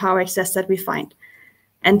frequency power excess that we find.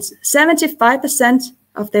 And 75%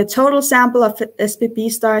 of the total sample of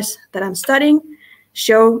SPB stars that I'm studying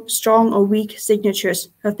show strong or weak signatures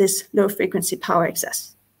of this low frequency power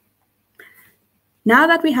excess. Now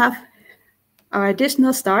that we have our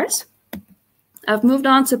additional stars, I've moved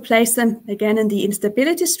on to place them again in the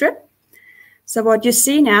instability strip. So what you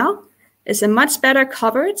see now is a much better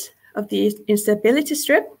coverage of the instability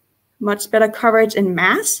strip, much better coverage in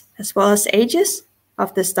mass as well as ages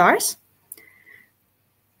of the stars.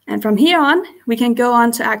 And from here on, we can go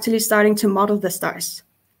on to actually starting to model the stars.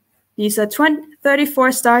 These are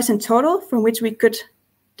 34 stars in total from which we could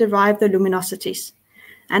derive the luminosities.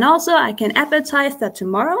 And also I can advertise that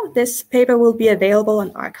tomorrow this paper will be available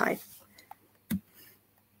on arXiv.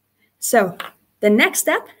 So the next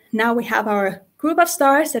step, now we have our group of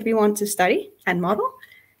stars that we want to study and model,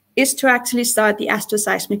 is to actually start the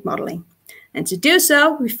astroseismic modeling. And to do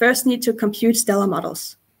so, we first need to compute stellar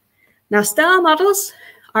models. Now, stellar models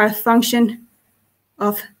are a function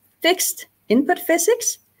of fixed input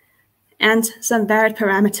physics and some varied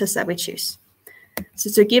parameters that we choose. So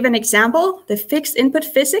to give an example, the fixed input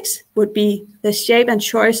physics would be the shape and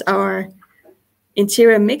choice of our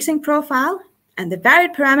interior mixing profile, and the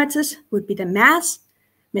varied parameters would be the mass,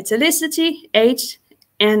 metallicity, age,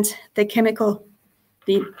 and the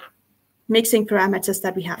mixing parameters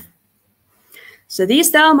that we have. So these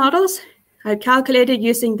stellar models are calculated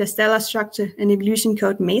using the stellar structure and evolution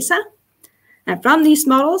code MESA. And from these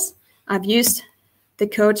models, I've used the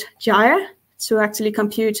code Gyre to actually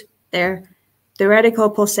compute their theoretical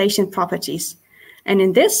pulsation properties. And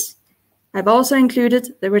in this, I've also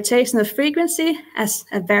included the rotational frequency as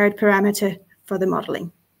a varied parameter for the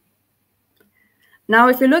modeling. Now,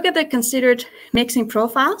 if we look at the considered mixing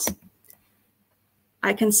profiles,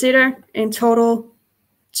 I consider in total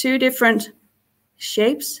 2 different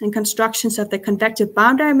shapes and constructions of the convective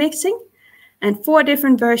boundary mixing and 4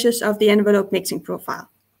 different versions of the envelope mixing profile.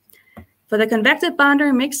 For the convective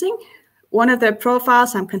boundary mixing, one of the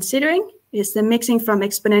profiles I'm considering is the mixing from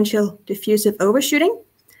exponential diffusive overshooting,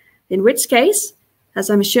 in which case, as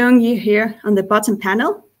I'm showing you here on the bottom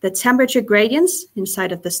panel, the temperature gradients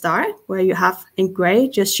inside of the star, where you have in gray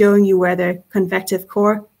just showing you where the convective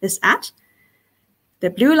core is at. The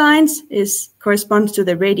blue lines corresponds to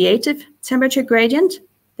the radiative temperature gradient.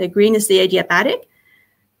 The green is the adiabatic,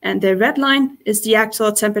 and the red line is the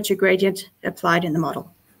actual temperature gradient applied in the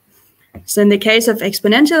model. So in the case of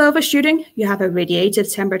exponential overshooting, you have a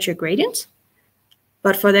radiative temperature gradient.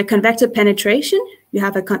 But for the convective penetration, you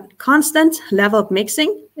have a constant level of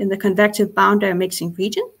mixing in the convective boundary mixing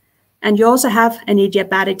region. And you also have an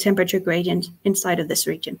adiabatic temperature gradient inside of this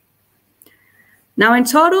region. Now in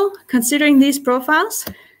total, considering these profiles,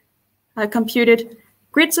 I computed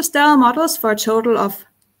grids of stellar models for a total of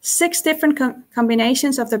 6 different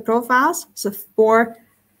combinations of the profiles. So 4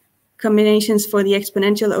 combinations for the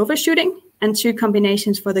exponential overshooting and 2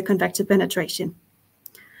 combinations for the convective penetration.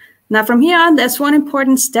 Now from here on, there's one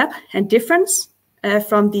important step and difference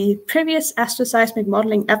from the previous astroseismic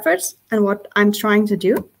modeling efforts and what I'm trying to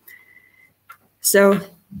do. So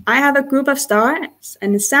I have a group of stars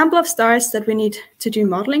and a sample of stars that we need to do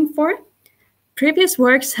modeling for. Previous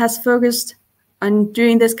works has focused on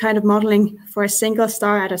doing this kind of modeling for a single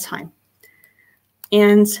star at a time.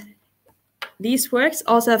 And these works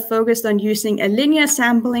also have focused on using a linear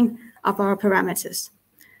sampling of our parameters.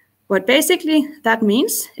 What basically that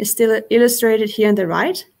means is still illustrated here on the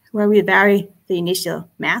right, where we vary the initial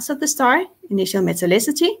mass of the star, initial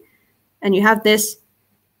metallicity, and you have this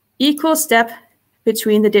equal step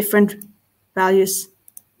between the different values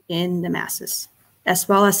in the masses, as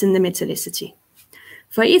well as in the metallicity.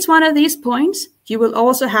 For each one of these points, you will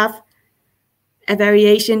also have a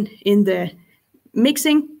variation in the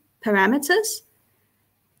mixing parameters.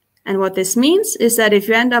 And what this means is that if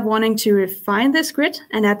you end up wanting to refine this grid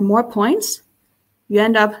and add more points, you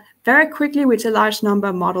end up very quickly with a large number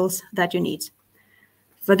of models that you need.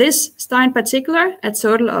 For this star in particular, a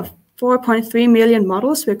total of 4.3 million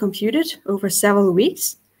models were computed over several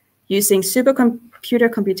weeks using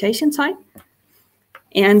supercomputer computation time.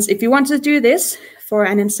 And if you want to do this for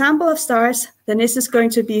an ensemble of stars, then this is going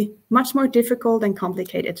to be much more difficult and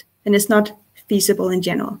complicated, and it's not feasible in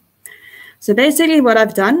general. So basically what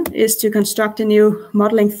I've done is to construct a new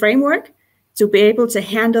modeling framework to be able to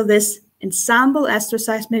handle this ensemble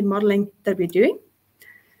astroseismic modeling that we're doing.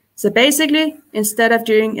 So basically, instead of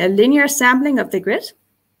doing a linear sampling of the grid,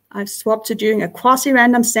 I've swapped to doing a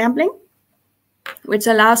quasi-random sampling, which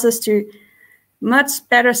allows us to much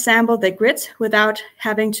better sample the grid without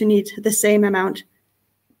having to need the same amount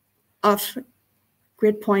of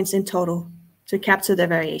grid points in total to capture the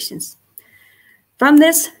variations. From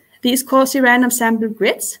these quasi-random sample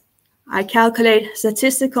grids, I calculate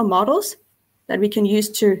statistical models that we can use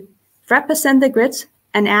to represent the grids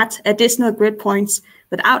and add additional grid points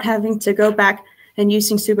without having to go back and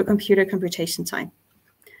using supercomputer computation time.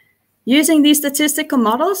 Using these statistical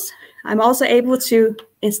models, I'm also able to,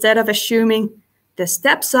 instead of assuming the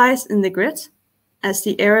step size in the grid as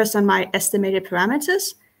the errors on my estimated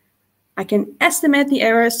parameters, I can estimate the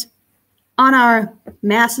errors on our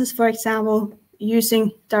masses, for example,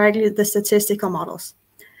 using directly the statistical models.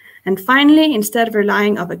 And finally, instead of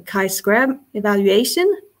relying on a chi-square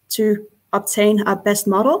evaluation to obtain our best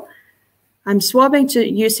model, I'm swapping to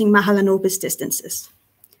using Mahalanobis distances.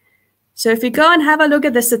 So if we go and have a look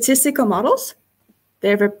at the statistical models,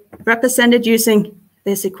 they're represented using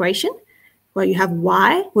this equation, where you have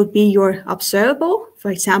y would be your observable,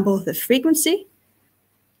 for example, the frequency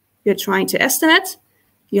you're trying to estimate.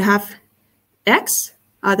 You have x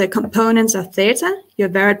are the components of theta, your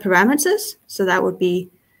varied parameters. So that would be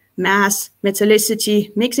mass,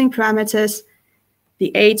 metallicity, mixing parameters,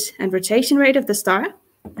 the age and rotation rate of the star.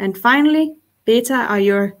 And finally, beta are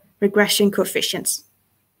your regression coefficients.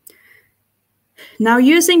 Now,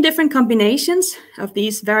 using different combinations of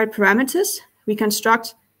these varied parameters, we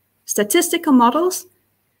construct statistical models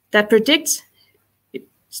that predict.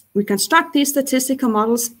 We construct these statistical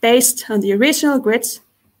models based on the original grids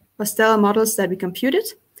or stellar models that we computed.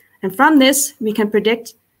 And from this, we can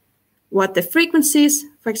predict what the frequencies,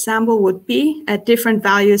 for example, would be at different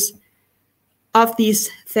values of these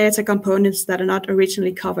theta components that are not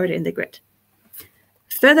originally covered in the grid.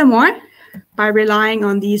 Furthermore, by relying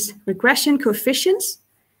on these regression coefficients,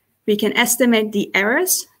 we can estimate the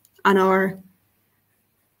errors on our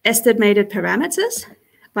estimated parameters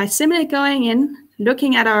by simply going in,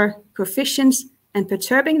 looking at our coefficients and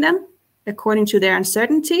perturbing them according to their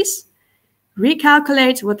uncertainties,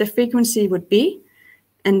 recalculate what the frequency would be,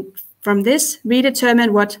 and from this,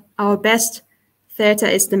 redetermine what our best theta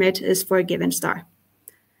estimate is for a given star.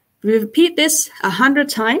 We repeat this 100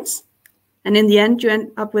 times, and in the end, you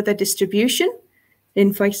end up with a distribution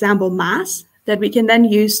in, for example, mass that we can then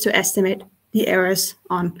use to estimate the errors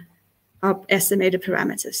on our estimated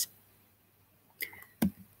parameters.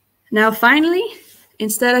 Now, finally,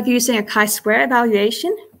 instead of using a chi-square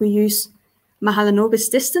evaluation, we use Mahalanobis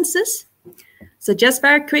distances. So just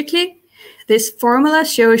very quickly, this formula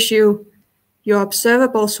shows you your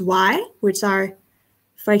observables y, which are,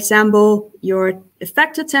 for example, your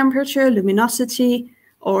effective temperature, luminosity,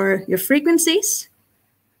 or your frequencies.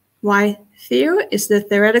 Y0 is the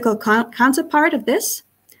theoretical counterpart of this.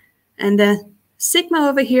 And the sigma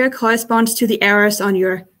over here corresponds to the errors on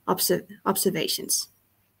your observations.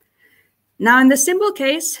 Now, in the simple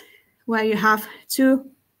case where you have two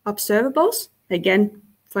observables, again,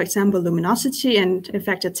 for example, luminosity and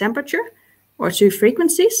effective temperature, or two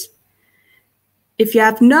frequencies, if you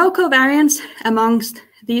have no covariance amongst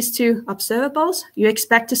these two observables, you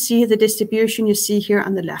expect to see the distribution you see here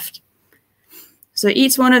on the left. So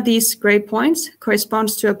each one of these gray points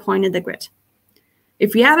corresponds to a point in the grid.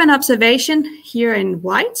 If we have an observation here in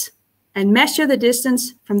white and measure the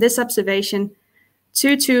distance from this observation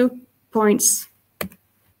to 2 points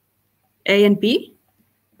A and B,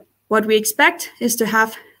 what we expect is to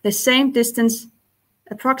have the same distance,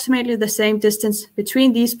 approximately the same distance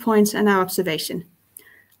between these points and our observation.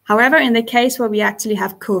 However, in the case where we actually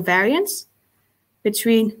have covariance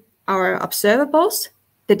between our observables,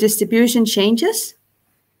 the distribution changes.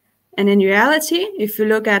 And in reality, if you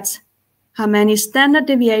look at how many standard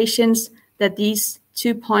deviations that these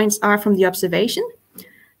 2 points are from the observation,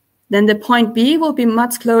 then the point B will be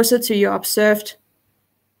much closer to your observed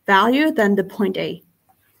value than the point A.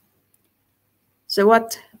 So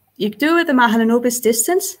what you do with the Mahalanobis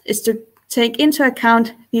distance is to take into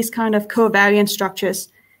account these kind of covariant structures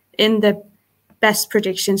in the best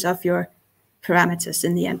predictions of your parameters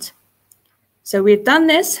in the end. So we've done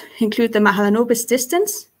this, include the Mahalanobis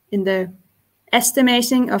distance in the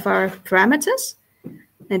estimating of our parameters.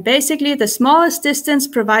 And basically, the smallest distance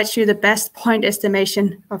provides you the best point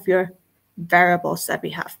estimation of your variables that we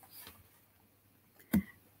have.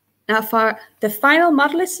 Now, for the final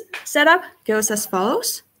model setup goes as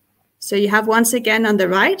follows. So you have once again on the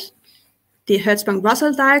right, the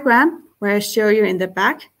Hertzsprung-Russell diagram where I show you in the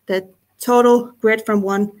back the total grid from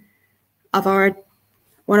one of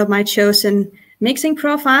my chosen mixing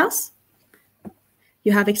profiles.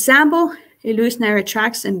 You have example illusionary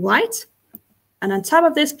tracks in white, and on top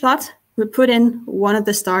of this plot, we put in one of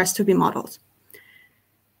the stars to be modeled.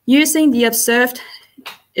 Using the observed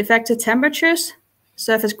effective temperatures,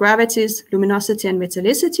 surface gravities, luminosity, and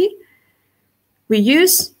metallicity, we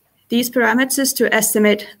use these parameters to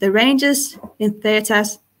estimate the ranges in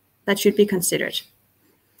thetas that should be considered.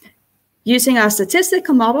 Using our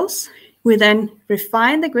statistical models, we then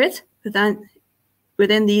refine the grid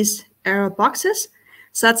within these arrow boxes,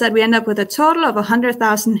 such that we end up with a total of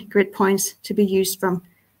 100,000 grid points to be used from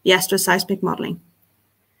the astroseismic modeling.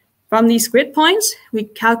 From these grid points, we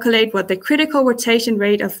calculate what the critical rotation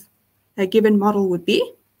rate of a given model would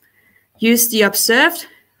be, use the observed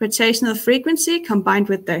rotational frequency combined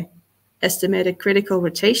with the estimated critical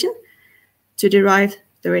rotation to derive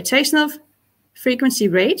the rotational frequency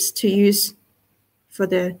rates to use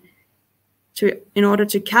in order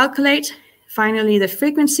to calculate finally the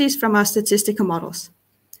frequencies from our statistical models.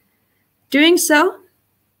 Doing so,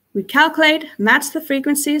 we calculate, match the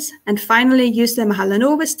frequencies, and finally use the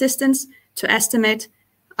Mahalanobis distance to estimate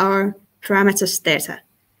our parameters theta,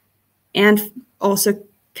 and also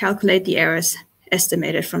calculate the errors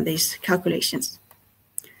estimated from these calculations.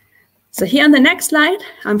 So here on the next slide,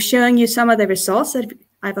 I'm showing you some of the results that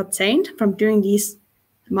I've obtained from doing these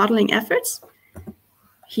modeling efforts.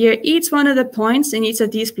 Here, each one of the points in each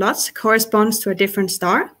of these plots corresponds to a different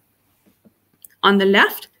star. On the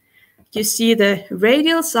left, you see the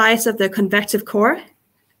radial size of the convective core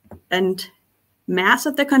and mass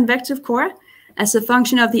of the convective core as a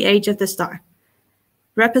function of the age of the star,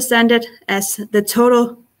 represented as the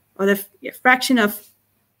total or the fraction of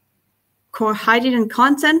core hydrogen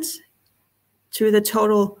content to the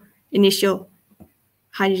total initial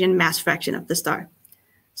hydrogen mass fraction of the star.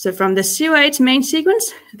 So from the 0-8 main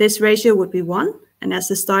sequence, this ratio would be 1, and as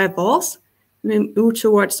the star evolves, we move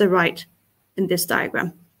towards the right in this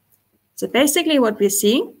diagram. So basically what we're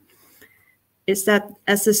seeing is that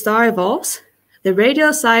as the star evolves, the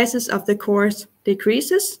radial sizes of the cores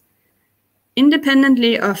decreases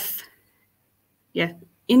independently of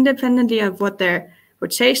what their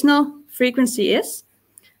rotational frequency is.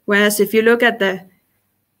 Whereas if you look at the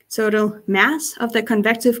total mass of the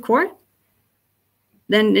convective core,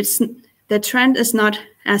 then the trend is not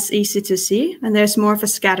as easy to see, and there's more of a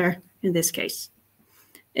scatter in this case.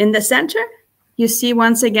 In the center, you see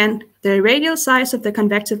once again the radial size of the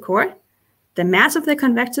convective core, the mass of the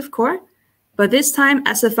convective core, but this time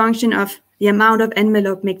as a function of the amount of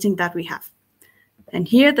envelope mixing that we have. And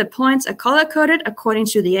here the points are color-coded according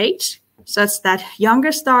to the age, such that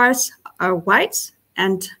younger stars are white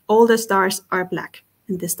and older stars are black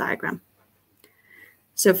in this diagram.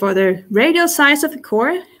 So for the radial size of the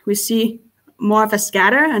core, we see more of a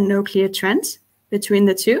scatter and no clear trends between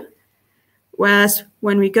the two. Whereas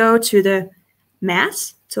when we go to the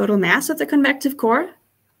mass, total mass of the convective core,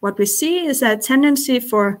 what we see is a tendency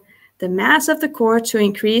for the mass of the core to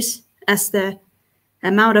increase as the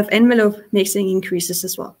amount of envelope mixing increases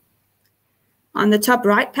as well. On the top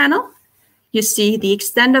right panel, you see the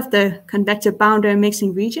extent of the convective boundary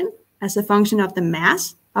mixing region as a function of the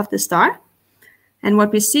mass of the star. And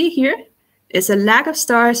what we see here is a lack of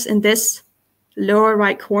stars in this lower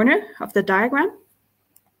right corner of the diagram,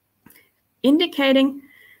 indicating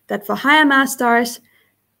that for higher mass stars,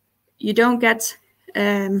 you don't get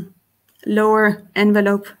lower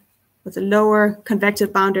envelope with the lower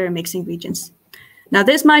convective boundary mixing regions. Now,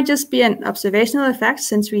 this might just be an observational effect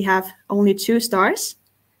since we have only 2 stars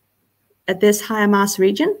at this higher mass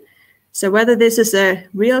region. So whether this is a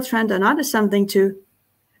real trend or not is something to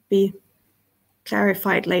be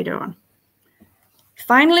clarified later on.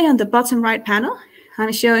 Finally, on the bottom right panel,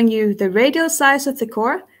 I'm showing you the radial size of the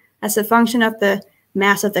core as a function of the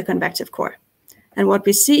mass of the convective core. And what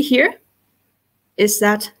we see here is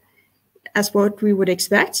that, as what we would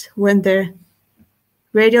expect, when the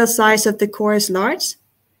radial size of the core is large,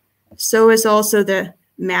 so is also the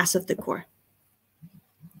mass of the core.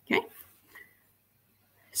 Okay.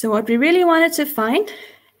 So what we really wanted to find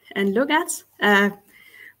and look at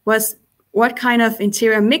was what kind of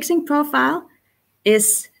interior mixing profile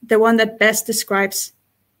is the one that best describes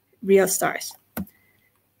real stars.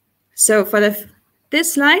 So for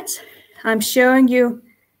this slide, I'm showing you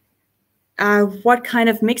what kind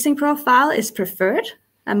of mixing profile is preferred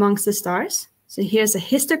amongst the stars. So here's a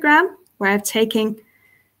histogram where I've taken,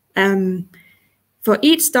 for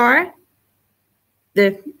each star,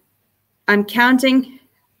 I'm counting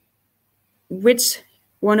which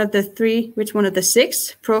one of the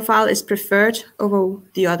 6 profile is preferred over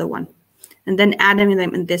the other one. and then adding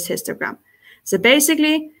them in this histogram. So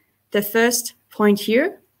basically, the first point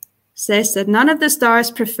here says that none of the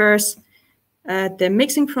stars prefers the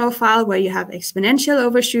mixing profile where you have exponential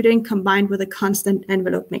overshooting combined with a constant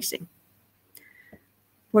envelope mixing.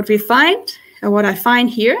 What we find, or what I find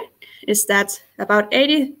here, is that about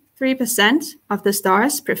 83% of the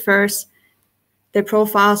stars prefers the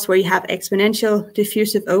profiles where you have exponential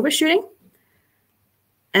diffusive overshooting.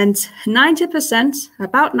 And 90%,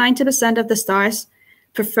 about 90% of the stars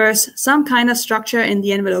prefers some kind of structure in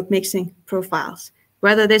the envelope mixing profiles,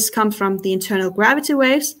 whether this comes from the internal gravity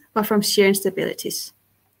waves or from shear instabilities.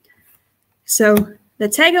 So the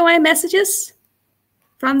takeaway messages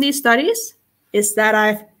from these studies is that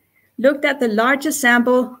I've looked at the largest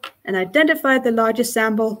sample and identified the largest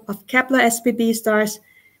sample of Kepler SPB stars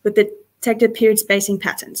with detected period spacing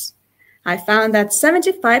patterns. I found that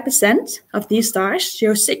 75% of these stars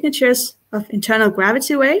show signatures of internal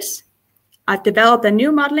gravity waves. I've developed a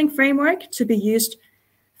new modeling framework to be used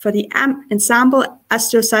for the ensemble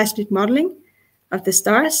astroseismic modeling of the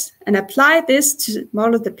stars and apply this to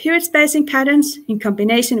model the period spacing patterns in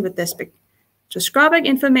combination with the spectroscopic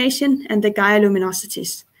information and the Gaia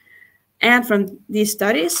luminosities. And from these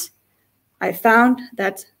studies, I found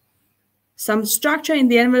that some structure in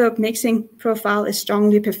the envelope mixing profile is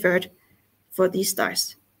strongly preferred for these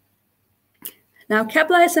stars. Now,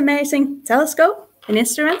 Kepler is an amazing telescope and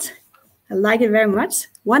instrument. I like it very much.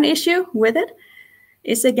 One issue with it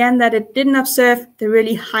is, again, that it didn't observe the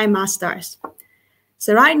really high mass stars.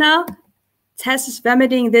 So right now, TESS is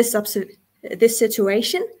remedying this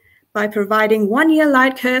situation by providing 1-year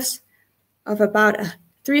light curves of about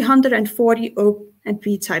 340 O and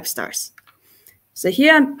P type stars. So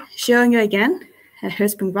here I'm showing you again a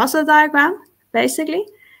Hertzsprung-Russell diagram, basically,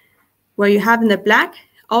 where you have in the black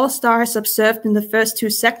all stars observed in the first 2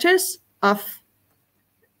 sectors of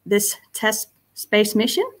this TESS space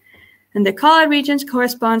mission, and the colored regions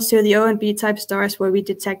corresponds to the O and B type stars where we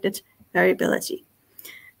detected variability.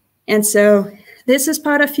 And so this is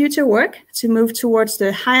part of future work to move towards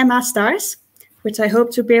the higher mass stars, which I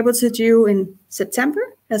hope to be able to do in September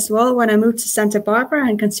as well when I move to Santa Barbara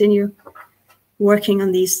and continue working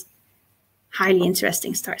on these highly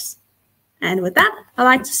interesting stars. And with that, I'd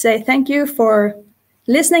like to say thank you for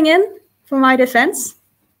listening in for my defense.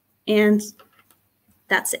 And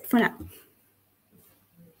that's it for now.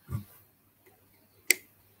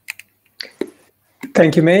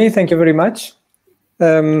 Thank you, May. Thank you very much.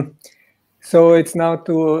 So it's now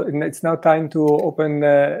time to open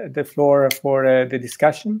the floor for the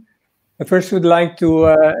discussion. I first would like to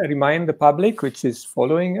remind the public, which is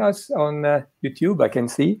following us on YouTube, I can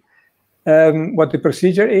see, what the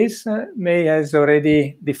procedure is. May has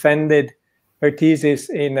already defended her thesis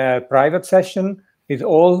in a private session with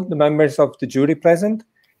all the members of the jury present.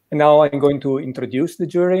 And now I'm going to introduce the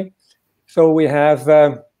jury. So we have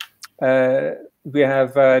the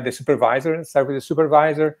supervisor. Start with the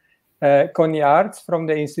supervisor, Connie Arts from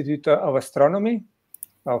the Institute of Astronomy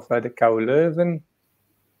of the KU Leuven.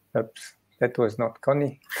 Oops, that was not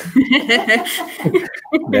Connie.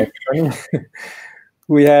 That's Connie.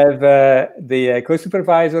 We have the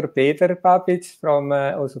co-supervisor, Peter Papic, from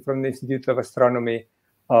also from the Institute of Astronomy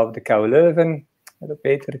of the KU Leuven. Hello,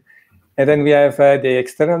 Peter. And then we have the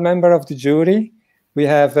external member of the jury. We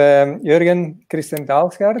have Jørgen Christian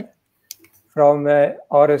Dalsgaard from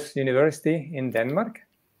Aarhus University in Denmark.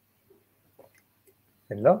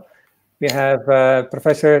 Hello. We have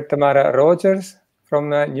Professor Tamara Rogers from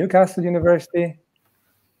Newcastle University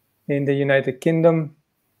in the United Kingdom.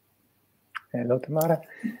 Hello, Tamara.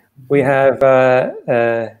 We have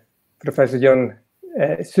Professor John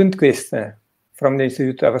Sundqvist from the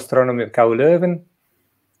Institute of Astronomy of KU Leuven.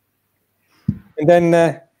 And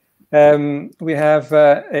then we have,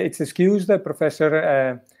 it's excused,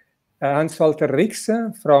 Professor Hans-Walter Rix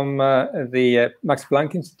from the Max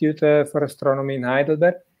Planck Institute for Astronomy in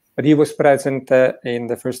Heidelberg, but he was present in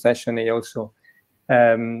the first session. He also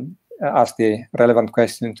asked the relevant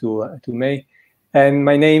question to May. And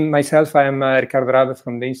myself, I am Ricardo Rabe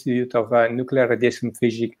from the Institute of Nuclear Radiation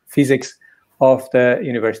Physics of the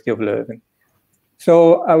University of Leuven.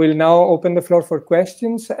 So I will now open the floor for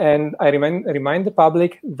questions, and I remind the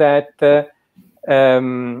public that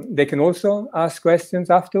they can also ask questions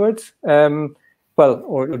afterwards,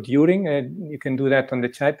 or during. You can do that on the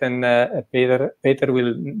chat, and Peter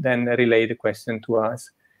will then relay the question to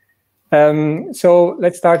us. So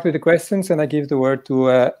let's start with the questions, and I give the word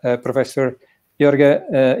to Professor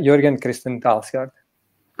Jørgen Christian Dalsgaard.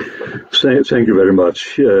 Thank you very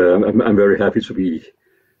much. I'm very happy to be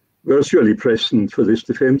virtually present for this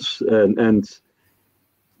defense, and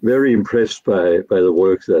very impressed by the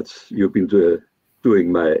work that you've been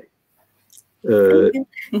doing, Mai.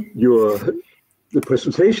 The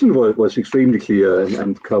presentation was extremely clear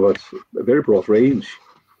and covered a very broad range.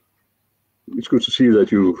 It's good to see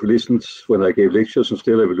that you listened when I gave lectures on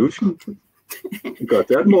stellar evolution. You got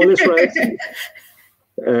that more or less right.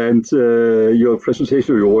 And your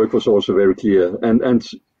presentation of your work was also very clear. And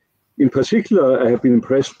in particular, I have been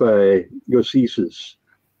impressed by your thesis.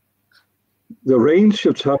 The range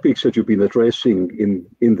of topics that you've been addressing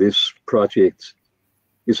in this project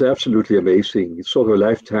is absolutely amazing. It's sort of a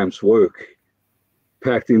lifetime's work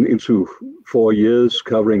packed into 4 years,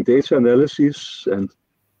 covering data analysis and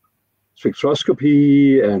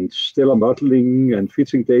spectroscopy and stellar modeling and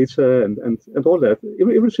fitting data and all that.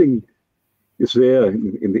 Everything is there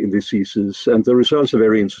in this thesis, and the results are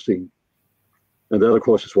very interesting. And that, of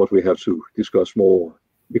course, is what we have to discuss more.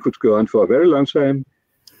 We could go on for a very long time.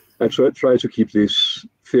 I try to keep this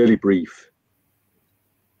fairly brief.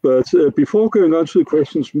 But before going on to the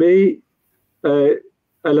questions,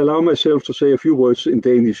 I'll allow myself to say a few words in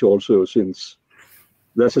Danish also, since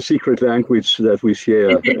that's a secret language that we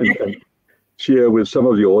share and share with some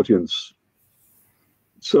of the audience.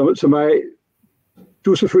 Så Mai,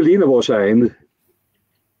 du er selvfølgelig en af vores egne.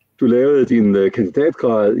 Du lavede din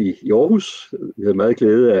kandidatgrad i Aarhus. Vi havde meget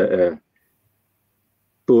glæde af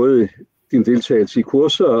både din deltagelse i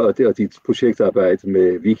kurser og dit projektarbejde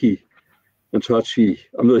med Wiki og Touchy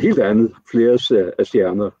om noget helt andet, flere af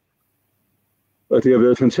stjerner. Og det har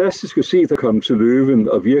været fantastisk at se dig komme til Løven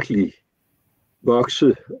og virkelig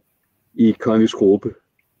vokse i Connys gruppe.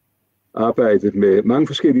 Arbejde med mange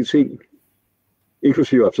forskellige ting,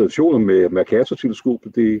 inklusive observationer med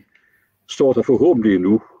Mercator-teleskopet. Det står der forhåbentlig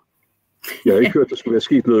endnu. Jeg har ikke hørt, der skulle være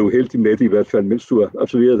sket noget uheldigt med det, i hvert fald, mens du har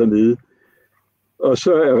observeret dernede. Og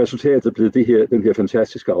så er resultatet blevet den her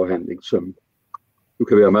fantastiske afhandling, som du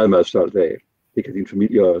kan være meget, meget stolt af. Det kan din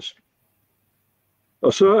familie også.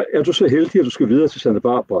 Og så er du så heldig, at du skal videre til Santa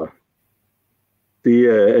Barbara. Det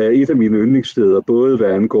er et af mine yndlingssteder, både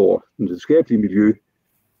hvad angår det videnskabelige miljø,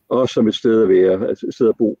 og som et sted at være, altså et sted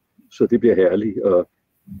at bo. Så det bliver herligt, og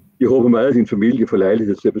jeg håber meget, at din familie får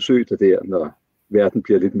lejlighed til at besøge dig der, når verden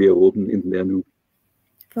bliver lidt mere åben, end den er nu.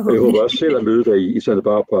 Og jeg håber også selv at møde dig i Santa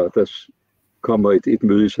Barbara. Der kommer et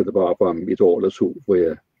møde i Santa Barbara om 1 år eller 2, hvor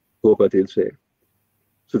jeg håber at deltage.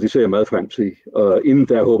 Så det ser jeg meget frem til. Og inden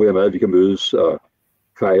der håber jeg meget, at vi kan mødes og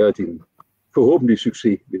fejre din forhåbentlig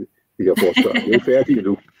succes, vil jeg forestå. Jeg er ikke færdig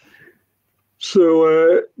endnu. So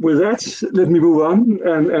with that, let me move on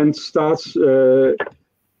and start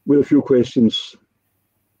with a few questions.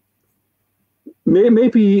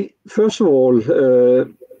 Maybe, first of all,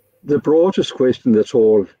 the broadest question that's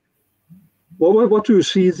all. What do you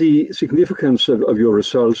see the significance of your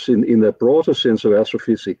results in a broader sense of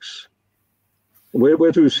astrophysics?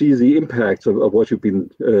 Where do you see the impact of what you've been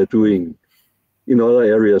doing in other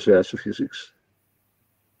areas of astrophysics?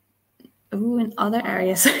 Oh, in other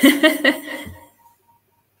areas.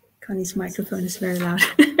 Connie's microphone is very loud.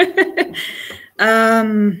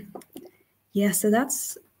 Yeah, so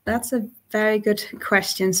that's a very good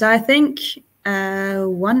question. So I think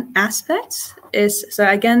one aspect is, so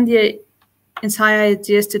again, the entire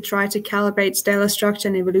idea is to try to calibrate stellar structure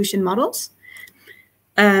and evolution models.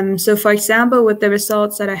 So for example, with the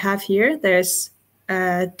results that I have here, there's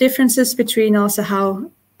differences between also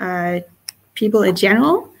how people in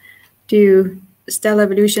general do stellar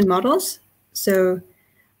evolution models. So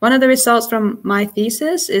one of the results from my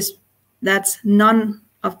thesis is that none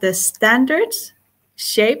of the standard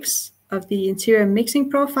shapes of the interior mixing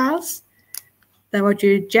profiles that what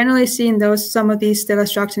you generally see in some of these stellar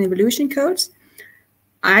structure and evolution codes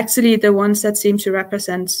are actually the ones that seem to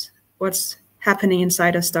represent what's happening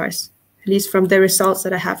inside of stars, at least from the results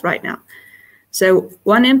that I have right now. So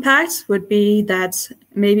one impact would be that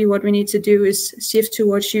maybe what we need to do is shift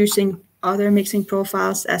towards using other mixing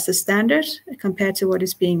profiles as a standard compared to what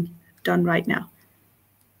is being done right now.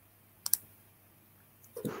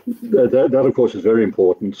 That of course, is very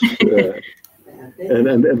important.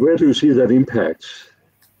 And where do you see that impact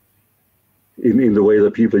in the way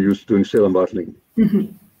that people are used to doing stellar modeling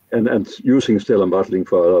and using stellar modeling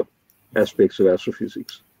for other aspects of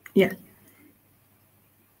astrophysics? Yeah.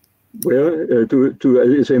 Where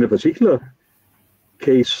is there in a particular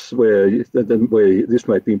case where this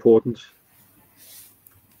might be important?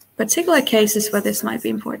 Particular cases where this might be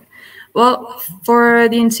important. Well, for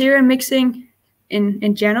the interior mixing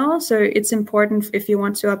in general, so it's important if you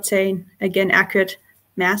want to obtain, again, accurate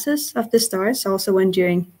masses of the stars, also when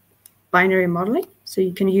doing binary modeling. So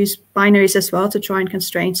you can use binaries as well to try and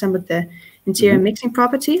constrain some of the interior mixing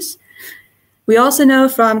properties. We also know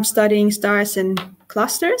from studying stars in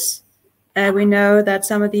clusters. We know that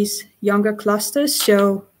some of these younger clusters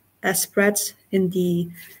show a spread in the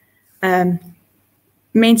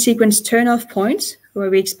main sequence turn-off point, where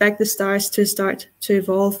we expect the stars to start to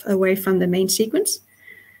evolve away from the main sequence.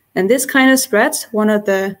 And this kind of spread, one of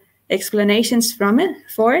the explanations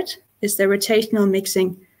for it is the rotational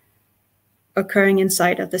mixing occurring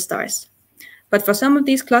inside of the stars. But for some of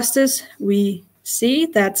these clusters, we see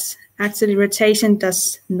that actually rotation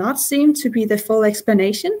does not seem to be the full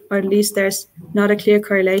explanation, or at least there's not a clear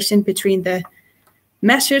correlation between the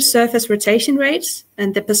measured surface rotation rates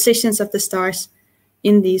and the positions of the stars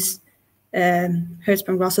in these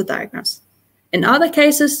Hertzsprung-Russell diagrams. In other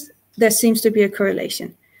cases, there seems to be a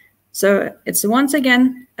correlation. So it's once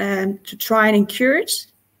again to try and encourage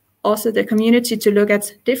also the community to look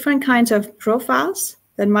at different kinds of profiles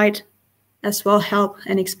that might as well help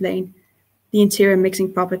and explain the interior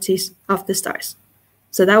mixing properties of the stars.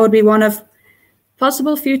 So that would be one of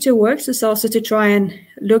possible future works, is also to try and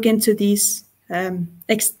look into these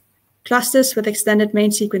clusters with extended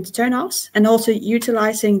main sequence turnoffs, and also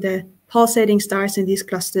utilizing the pulsating stars in these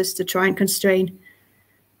clusters to try and constrain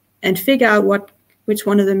and figure out which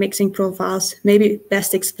one of the mixing profiles maybe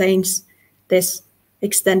best explains this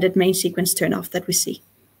extended main sequence turnoff that we see.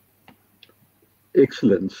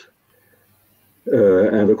 Excellent.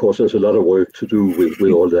 And of course, there's a lot of work to do with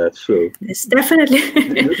all that. So it's definitely.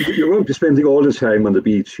 you won't be spending all the time on the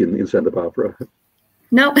beach in Santa Barbara.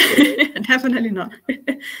 No, definitely not.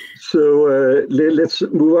 So let's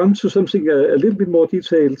move on to something a little bit more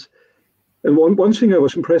detailed. And one thing I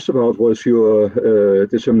was impressed about was your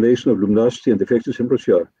determination of luminosity and effective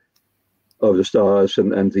temperature of the stars,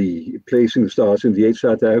 and the placing the stars in the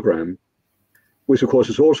HR diagram, which of course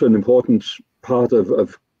is also an important part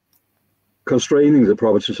of constraining the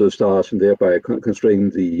properties of the stars and thereby constraining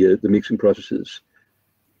the mixing processes.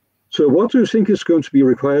 So what do you think is going to be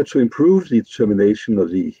required to improve the determination of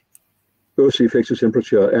both the effective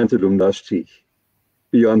temperature and the luminosity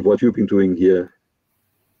beyond what you've been doing here?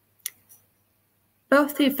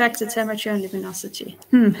 Both the effective temperature and luminosity.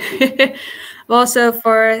 Well, so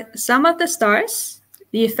for some of the stars,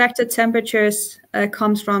 the effective temperatures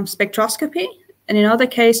comes from spectroscopy, and in other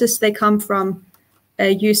cases they come from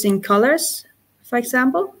using colors, for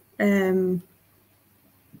example. For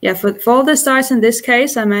all the stars in this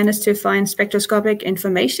case, I managed to find spectroscopic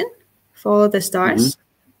information for all the stars.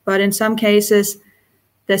 But in some cases,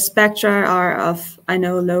 the spectra are of,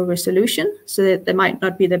 low resolution, so that they might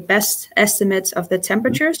not be the best estimates of the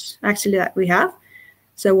temperatures actually that we have.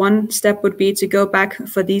 So one step would be to go back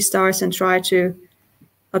for these stars and try to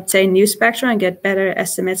obtain new spectra and get better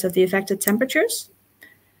estimates of the effective temperatures.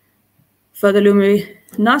 For the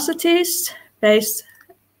luminosities, based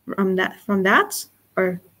from that,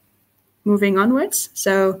 or moving onwards.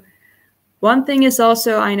 So one thing is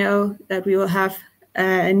also, I know that we will have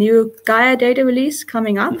a new Gaia data release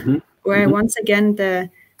coming up, where once again the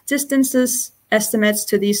distances estimates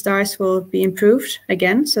to these stars will be improved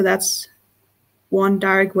again. So that's one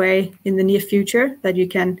direct way in the near future that you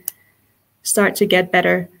can start to get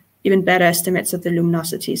even better estimates of the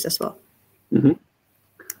luminosities as well.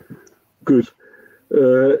 Good.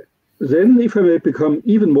 Then, if I may become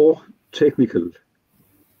even more technical,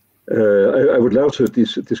 I would love to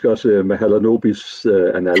discuss Mahalanobis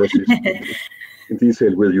analysis in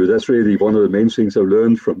detail with you. That's really one of the main things I've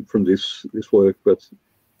learned from this work, but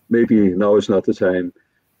maybe now is not the time.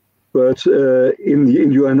 But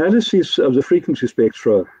in your analysis of the frequency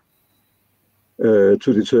spectra to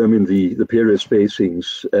determine the period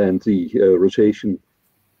spacings and the rotation,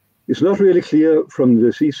 it's not really clear from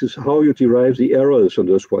the thesis how you derive the errors on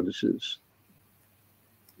those quantities.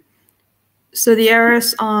 So the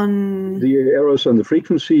errors on the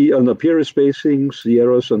frequency, on the period spacings, the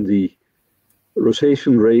errors on the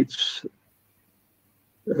rotation rates.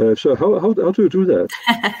 So how do you do that?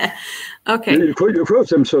 Okay. You quote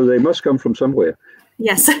them, so they must come from somewhere.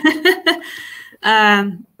 Yes.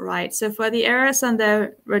 Right. So for the errors on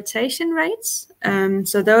the rotation rates,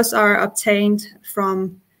 so those are obtained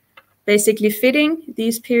from basically fitting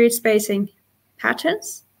these period spacing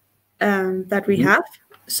patterns that we have.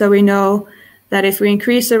 So we know that if we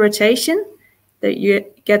increase the rotation, that you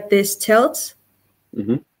get this tilt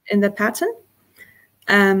in the pattern.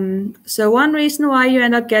 So one reason why you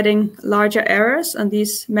end up getting larger errors on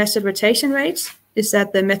these measured rotation rates is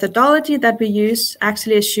that the methodology that we use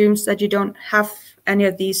actually assumes that you don't have any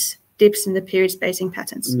of these dips in the period spacing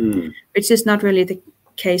patterns, which is not really the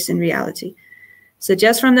case in reality. So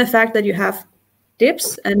just from the fact that you have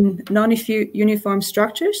dips and non-uniform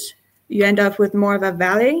structures, you end up with more of a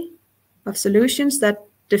valley of solutions that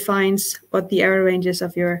defines what the error ranges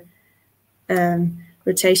of your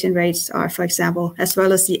rotation rates are, for example, as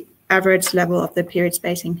well as the average level of the period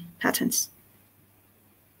spacing patterns.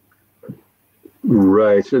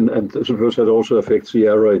 Right, and I suppose that also affects the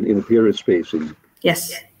error in period spacing.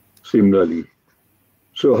 Yes. Similarly.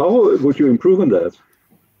 So how would you improve on that?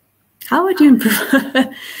 How would you improve?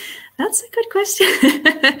 That's a good question.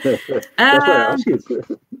 That's why I ask it.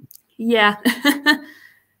 Yeah.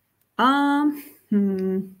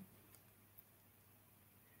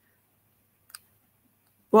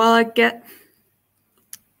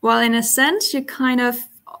 Well, in a sense, you kind of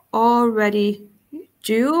already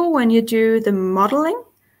do when you do the modeling.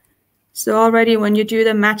 So already when you do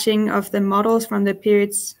the matching of the models from the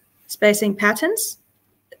period spacing patterns,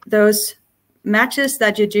 those matches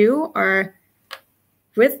that you do are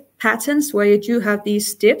with patterns where you do have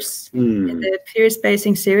these dips in the period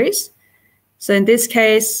spacing series. So in this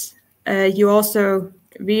case, you also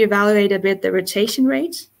reevaluate a bit the rotation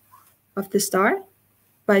rate of the star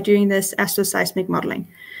by doing this astroseismic modeling.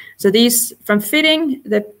 So these, from fitting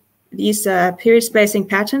these period spacing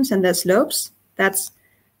patterns and their slopes, that's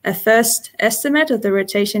a first estimate of the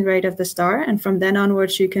rotation rate of the star. And from then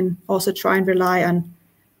onwards, you can also try and rely on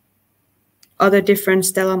other different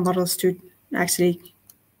stellar models to actually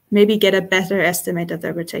maybe get a better estimate of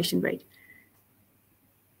the rotation rate.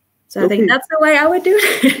 So I think that's the way I would do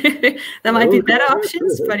it. There might be better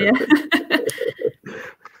options, but yeah.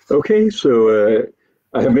 Okay, so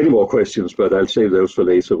I have many more questions, but I'll save those for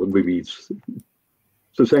later when we meet.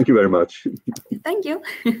 So thank you very much. Thank you.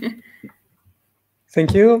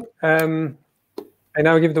 Thank you. I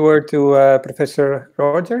now give the word to Professor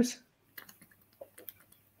Rogers.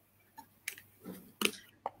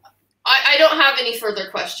 I don't have any further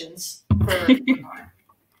questions.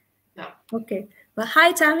 No. Okay. Well,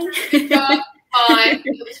 hi, Tammy. Fine.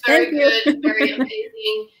 It was very good, very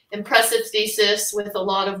amazing, impressive thesis with a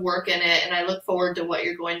lot of work in it, and I look forward to what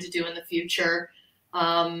you're going to do in the future.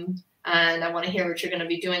 And I want to hear what you're going to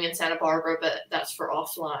be doing in Santa Barbara, but that's for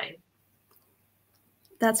offline.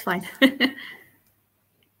 That's fine.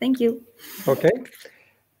 Thank you. Okay.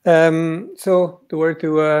 So the word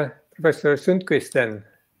to Professor Sundqvist then,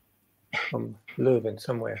 from Leuven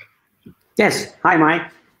somewhere. Yes. Hi,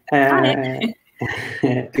 Mike. Hi.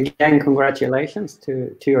 Again, congratulations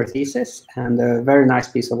to your thesis and a very nice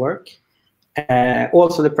piece of work.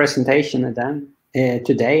 Also, the presentation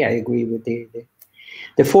today, I agree with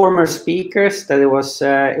the former speakers that it was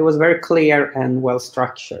very clear and well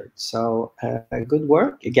structured. So good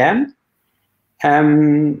work again.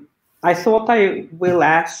 I thought I will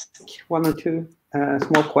ask one or two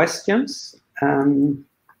small questions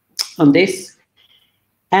on this,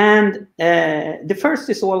 and the first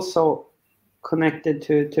is also connected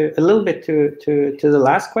to a little bit to the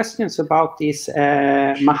last questions about these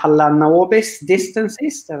Mahalanobis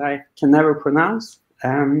distances that I can never pronounce.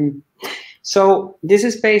 So this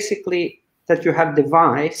is basically that you have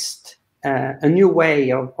devised a new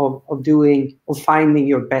way of finding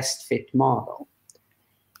your best fit model.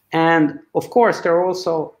 And of course, there are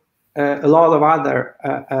also a lot of other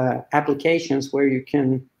applications where you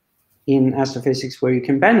can, in astrophysics, where you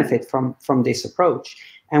can benefit from this approach.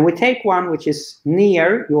 And we take one which is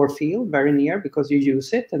near your field, very near, because you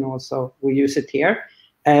use it, and also we use it here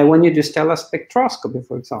when you do stellar spectroscopy,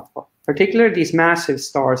 for example. Particularly these massive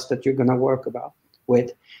stars that you're going to work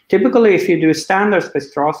with. Typically, if you do standard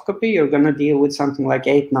spectroscopy, you're going to deal with something like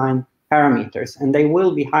 8-9 parameters, and they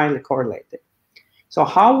will be highly correlated. So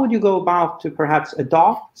how would you go about to perhaps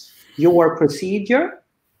adopt your procedure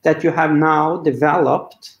that you have now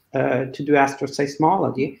developed to do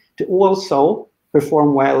astroseismology to also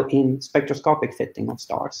perform well in spectroscopic fitting of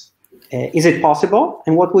stars? Is it possible?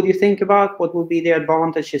 And what would you think about what would be the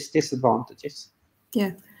advantages, disadvantages?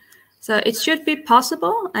 Yeah, so it should be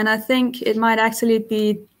possible, and I think it might actually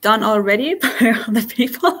be done already by other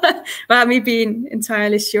people, without me being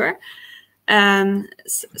entirely sure.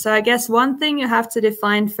 So I guess one thing you have to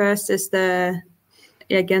define first is the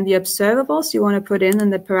observables you want to put in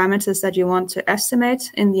and the parameters that you want to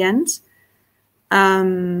estimate in the end.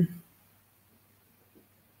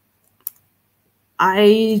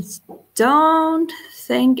 I don't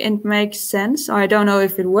think it makes sense, or I don't know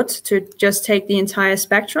if it would, to just take the entire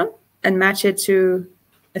spectrum and match it to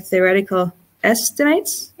a theoretical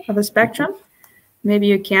estimates of a spectrum. Maybe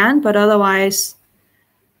you can, but otherwise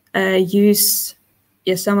use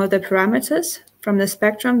some of the parameters from the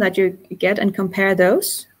spectrum that you get and compare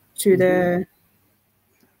those to the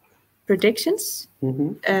predictions.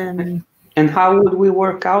 And how would we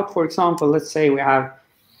work out, for example, let's say we have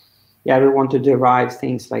yeah, we want to derive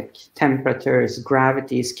things like temperatures,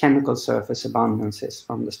 gravities, chemical surface abundances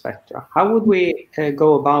from the spectra. How would we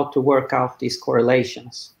go about to work out these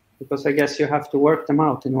correlations? Because I guess you have to work them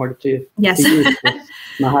out in order to, yes. to use this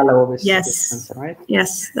Mahalanobis yes. distance, right?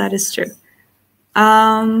 Yes, that is true.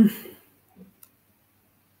 Well,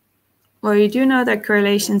 you do know that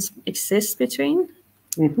correlations exist between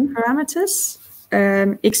parameters.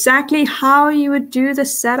 Exactly how you would do the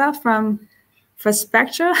setup for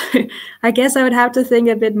spectra, I guess I would have to think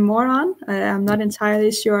a bit more on. I'm not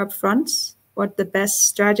entirely sure up front what the best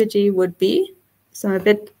strategy would be. So I'm a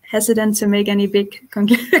bit hesitant to make any big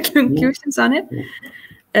conclusions on it.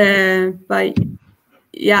 But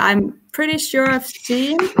yeah, I'm pretty sure I've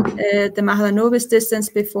seen the Mahalanobis distance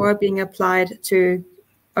before being applied to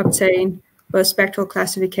obtain both spectral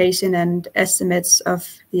classification and estimates of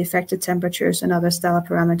the affected temperatures and other stellar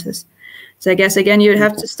parameters. So I guess, again, you'd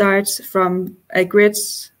have to start from a grid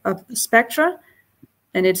of spectra,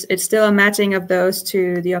 and it's still a matching of those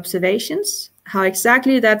to the observations. How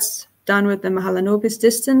exactly that's done with the Mahalanobis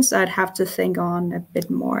distance, I'd have to think on a bit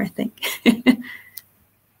more, I think.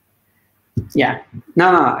 Yeah, no,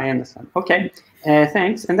 I understand. Okay,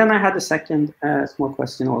 thanks. And then I had a second small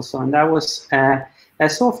question also, and that was, I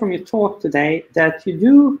saw from your talk today that you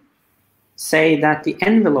do say that the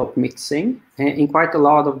envelope mixing in quite a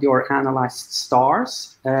lot of your analyzed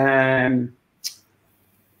stars, yeah,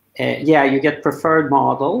 you get preferred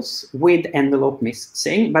models with envelope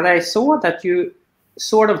mixing, but I saw that you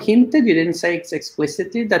sort of hinted, you didn't say it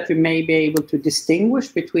explicitly, that you may be able to distinguish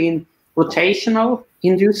between rotational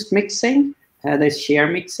induced mixing, there's shear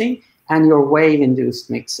mixing, and your wave induced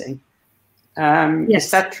mixing. Yes.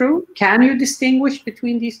 Is that true? Can you distinguish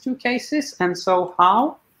between these two cases? And so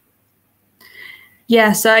how?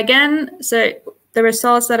 Yeah, so again, the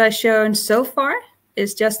results that I've shown so far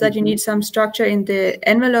is just that you need some structure in the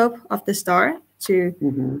envelope of the star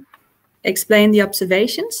to explain the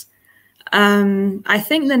observations. I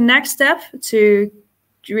think the next step to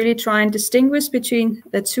really try and distinguish between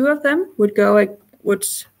the two of them would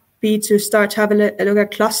be to start to have a look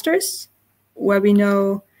at clusters where we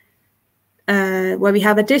know where we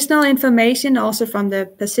have additional information also from the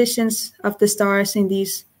positions of the stars in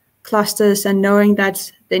these clusters, and knowing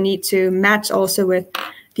that they need to match also with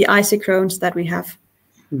the isochrones that we have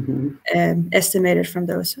estimated from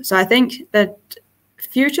those. So I think that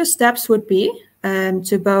future steps would be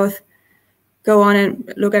to both go on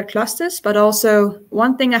and look at clusters, but also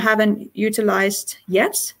one thing I haven't utilized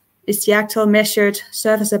yet is the actual measured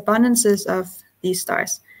surface abundances of these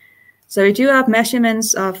stars. So we do have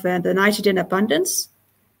measurements of the nitrogen abundance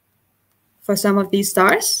for some of these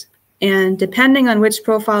stars, and depending on which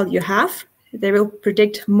profile you have, they will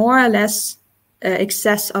predict more or less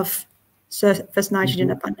excess of surface nitrogen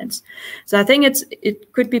abundance. So I think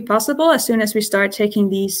it could be possible as soon as we start taking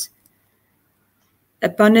these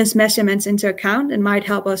abundance measurements into account, it might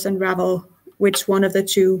help us unravel which one of the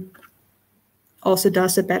two also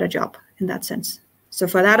does a better job in that sense. So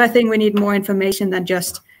for that, I think we need more information than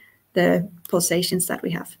just the pulsations that we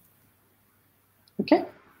have. Okay,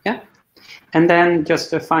 yeah. And then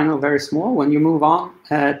just a final, very small, when you move on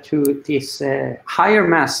to this higher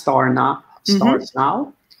mass stars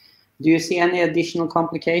now, do you see any additional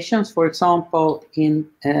complications? For example, in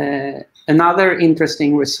another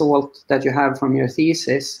interesting result that you have from your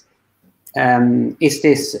thesis is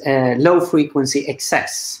this low frequency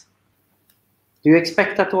excess. Do you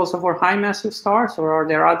expect that also for high massive stars, or are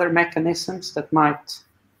there other mechanisms that might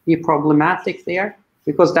be problematic there?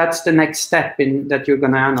 Because that's the next step that you're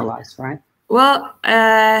going to analyze, right? Well,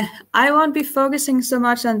 I won't be focusing so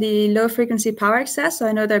much on the low frequency power excess. So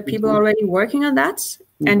I know there are people already working on that,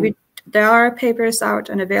 and there are papers out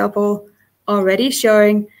and available already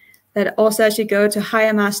showing that also as you go to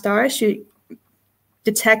higher mass stars, you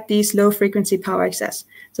detect these low frequency power excess.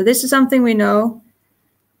 So this is something we know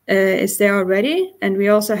is there already, and we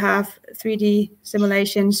also have 3D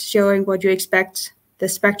simulations showing what you expect the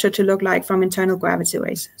spectra to look like from internal gravity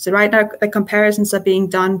waves. So right now the comparisons are being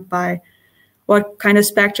done by what kind of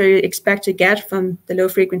spectra you expect to get from the low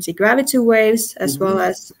frequency gravity waves, as well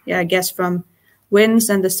as, I guess, from winds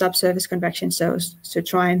and the subsurface convection zones, to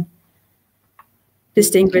try and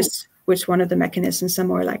distinguish which one of the mechanisms are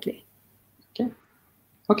more likely.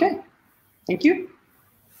 Okay. Thank you.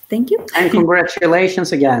 Thank you. And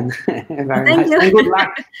congratulations again. Very nice. You. And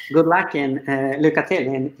good luck in lycka till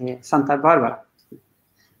in Santa Barbara.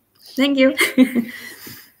 Thank you.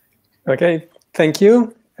 Okay, thank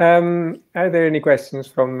you. Are there any questions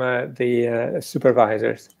from the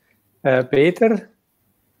supervisors? Peter?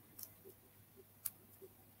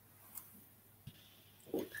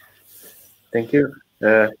 Thank you.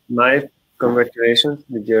 My congratulations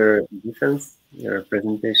with your defense. Your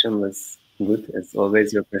presentation was good, as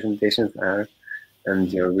always your presentations are,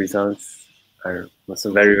 and your results are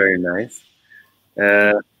also very, very nice.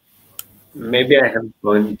 Maybe I have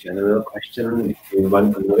one general question, if you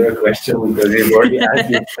want another question, because we've already asked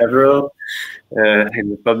you several in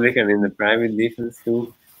the public and in the private defense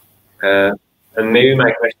too. And maybe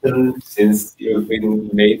my question, since you've been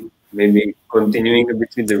maybe continuing a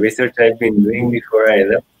bit with the research I've been doing before I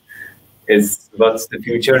left, is what's the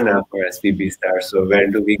future now for SPB stars? So where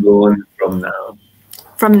do we go on from now?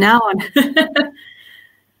 From now on.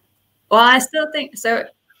 Well, I still think so.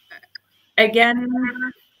 Again,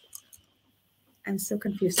 I'm so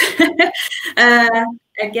confused.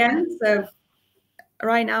 Again, so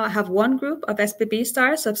right now I have one group of SPB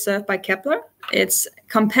stars observed by Kepler. It's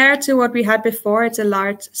compared to what we had before, it's a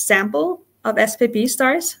large sample of SPB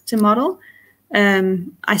stars to model.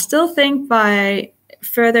 I still think by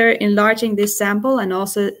further enlarging this sample and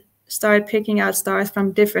also start picking out stars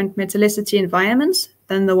from different metallicity environments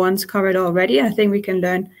than the ones covered already, I think we can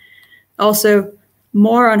learn also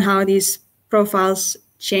more on how these profiles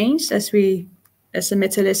change as the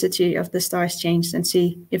metallicity of the stars change, and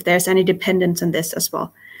see if there's any dependence on this as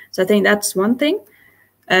well. So I think that's one thing.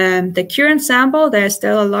 The current sample, there's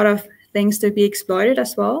still a lot of things to be exploited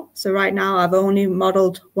as well. So right now I've only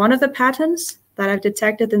modeled one of the patterns that I've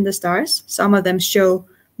detected in the stars. Some of them show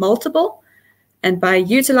multiple. And by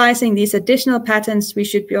utilizing these additional patterns, we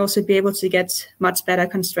should also be able to get much better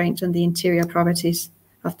constraints on the interior properties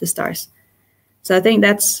of the stars. So I think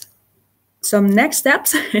that's some next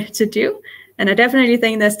steps to do. And I definitely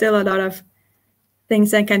think there's still a lot of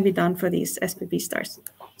things that can be done for these SPB stars.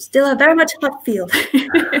 Still a very much hot field.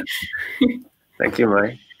 Thank you,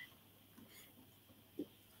 Mai.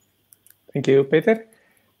 Thank you, Peter.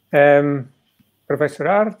 Professor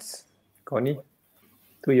Arts, Connie,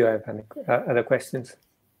 do you have any other questions?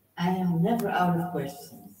 I am never out of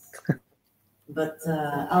questions, but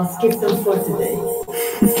I'll skip them for today.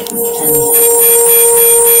 And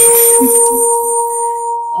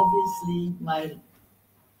obviously, my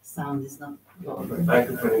sound is not over. The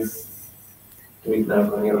microphone is doing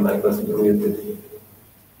now on your microphone muted.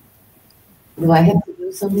 Do I have to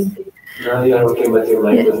do something? No, you are okay, but your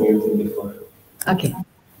mic was muted before. Okay.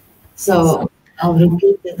 So I'll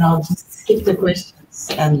repeat and I'll just skip the questions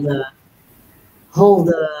and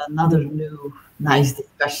hold another new nice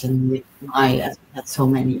discussion with Mai, as we had so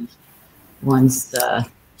many once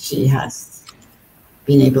she has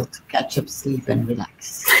been able to catch up, sleep, and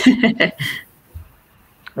relax.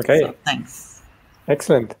 Okay. So, thanks.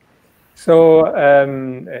 Excellent. So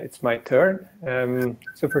it's my turn.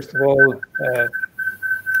 So first of all,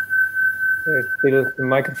 still the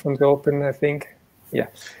microphone's open, I think. Yeah.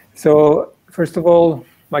 So first of all,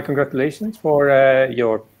 my congratulations for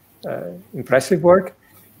your impressive work,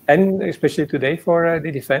 and especially today for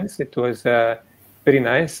the defense. It was very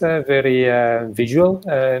nice, very visual.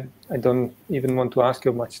 I don't even want to ask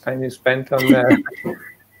you how much time you spent on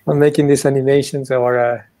on making these animations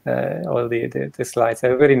or all the slides.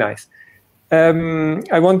 They're very nice.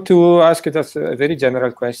 I want to ask you just very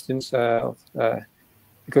general questions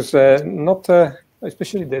because not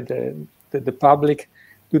especially the public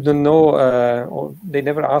don't know or they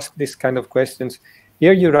never ask this kind of questions.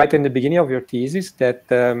 Here you write in the beginning of your thesis that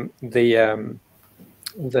the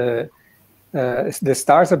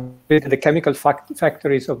stars are the chemical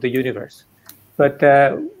factories of the universe. But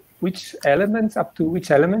which elements, up to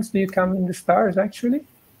which elements do you come in the stars actually?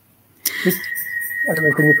 Which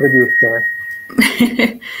element can you produce there?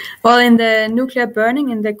 Well, in the nuclear burning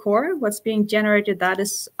in the core, what's being generated, that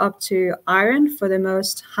is up to iron for the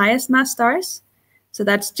most highest mass stars. So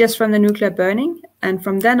that's just from the nuclear burning. And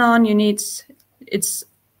from then on, you need, it's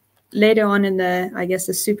later on in the, I guess,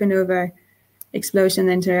 the supernova explosion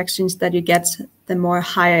interactions that you get the more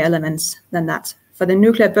higher elements than that. For the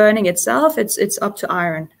nuclear burning itself, it's up to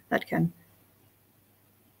iron that can.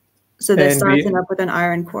 So they're starting up with an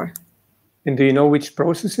iron core. And do you know which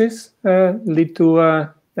processes lead to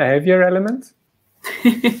the heavier elements?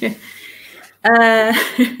 We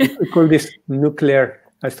call this nuclear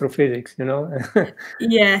astrophysics, you know?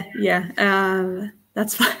 Yeah.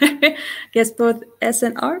 That's fine. I guess both S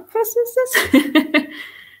and R processes.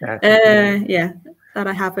 Yeah, that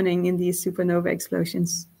are happening in these supernova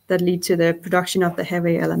explosions that lead to the production of the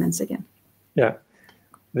heavy elements again. Yeah,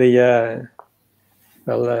 the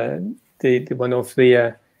one of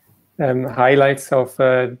the highlights of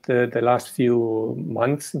the last few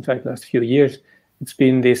months, in fact, last few years, it's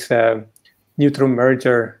been this neutron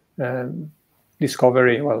merger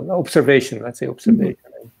discovery, well, observation, let's say observation.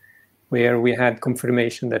 where we had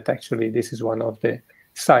confirmation that actually this is one of the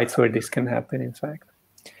sites where this can happen, in fact.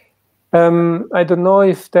 I don't know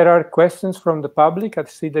if there are questions from the public. I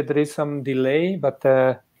see that there is some delay, but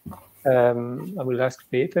I will ask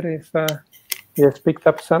Peter if he has picked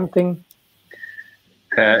up something.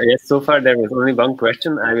 Yes, so far there was only one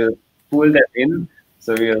question. I will pull that in,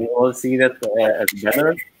 so you'll all see that as a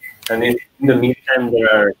banner. And in the meantime, there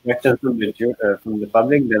are questions from the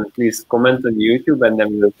public. Then please comment on YouTube, and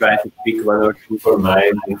then we'll try to pick one or two for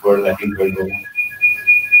mine before letting her go.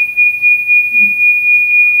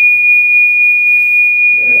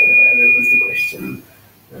 That was the question.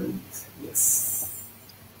 And yes.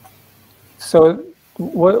 So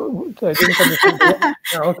what? I didn't understand.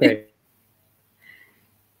 Oh, okay.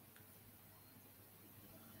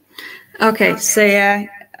 Okay, so yeah,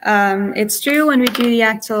 it's true when we do the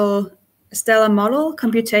actual stellar model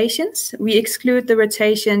computations, we exclude the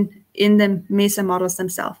rotation in the MESA models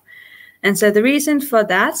themselves. And so the reason for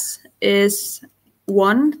that is,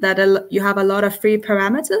 one, that you have a lot of free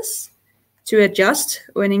parameters to adjust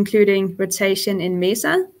when including rotation in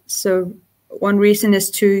MESA. So one reason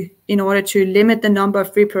is in order to limit the number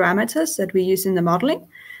of free parameters that we use in the modeling.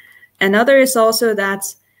 Another is also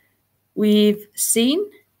that we've seen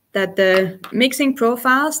that the mixing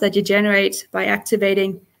profiles that you generate by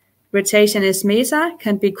activating rotation as MESA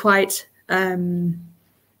can be quite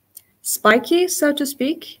spiky, so to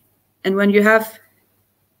speak. And when you have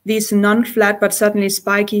these non-flat but suddenly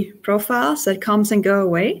spiky profiles that comes and go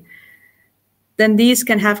away, then these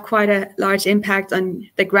can have quite a large impact on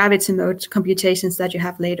the gravity mode computations that you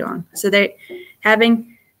have later on. So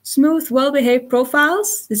having smooth, well-behaved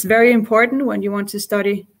profiles is very important when you want to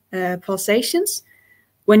study pulsations.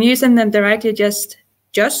 When using them directly just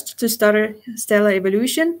to study stellar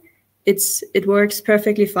evolution, it works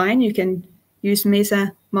perfectly fine. You can use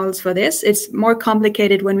MESA models for this. It's more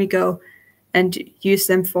complicated when we go and use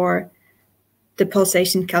them for the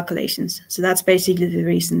pulsation calculations. So that's basically the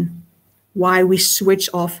reason why we switch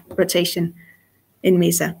off rotation in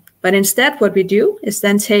MESA. But instead, what we do is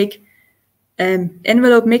then take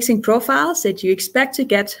envelope mixing profiles that you expect to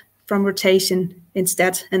get from rotation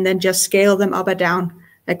instead, and then just scale them up or down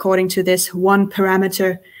according to this one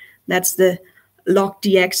parameter. That's the log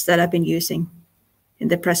dx that I've been using in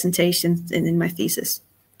the presentation and in my thesis.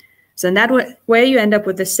 So in that way, you end up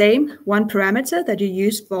with the same one parameter that you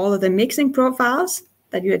use for all of the mixing profiles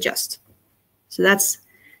that you adjust. So that's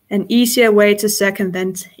an easier way to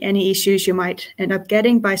circumvent any issues you might end up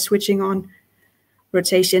getting by switching on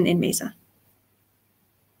rotation in MESA.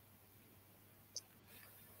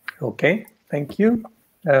 Okay, thank you.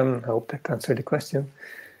 I hope that answered the question.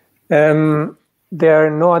 There are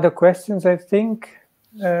no other questions, I think.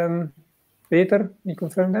 Peter, you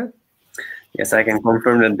confirm that? Yes, I can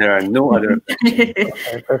confirm that there are no other questions.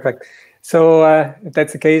 Okay, perfect. So if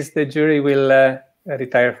that's the case, the jury will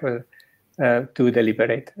retire to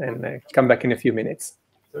deliberate and come back in a few minutes.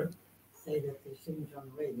 Say that they shouldn't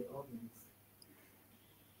run away, the audience.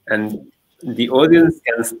 And the audience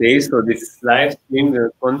can stay, so this live stream will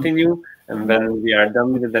continue, and when we are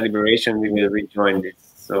done with the deliberation, we will rejoin this.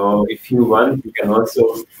 So if you want, you can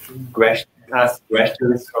also ask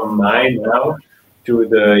questions from mine now to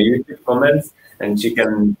the YouTube comments, and she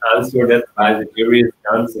can answer that while the jury is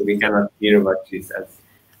done, so we cannot hear what she says.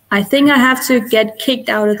 I think I have to get kicked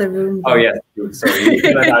out of the room. Oh, yes, sorry, you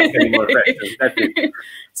cannot ask any more questions. That's it.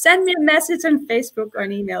 Send me a message on Facebook or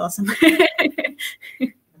an email or something.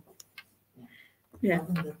 Yeah.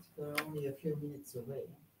 We're only a few minutes away.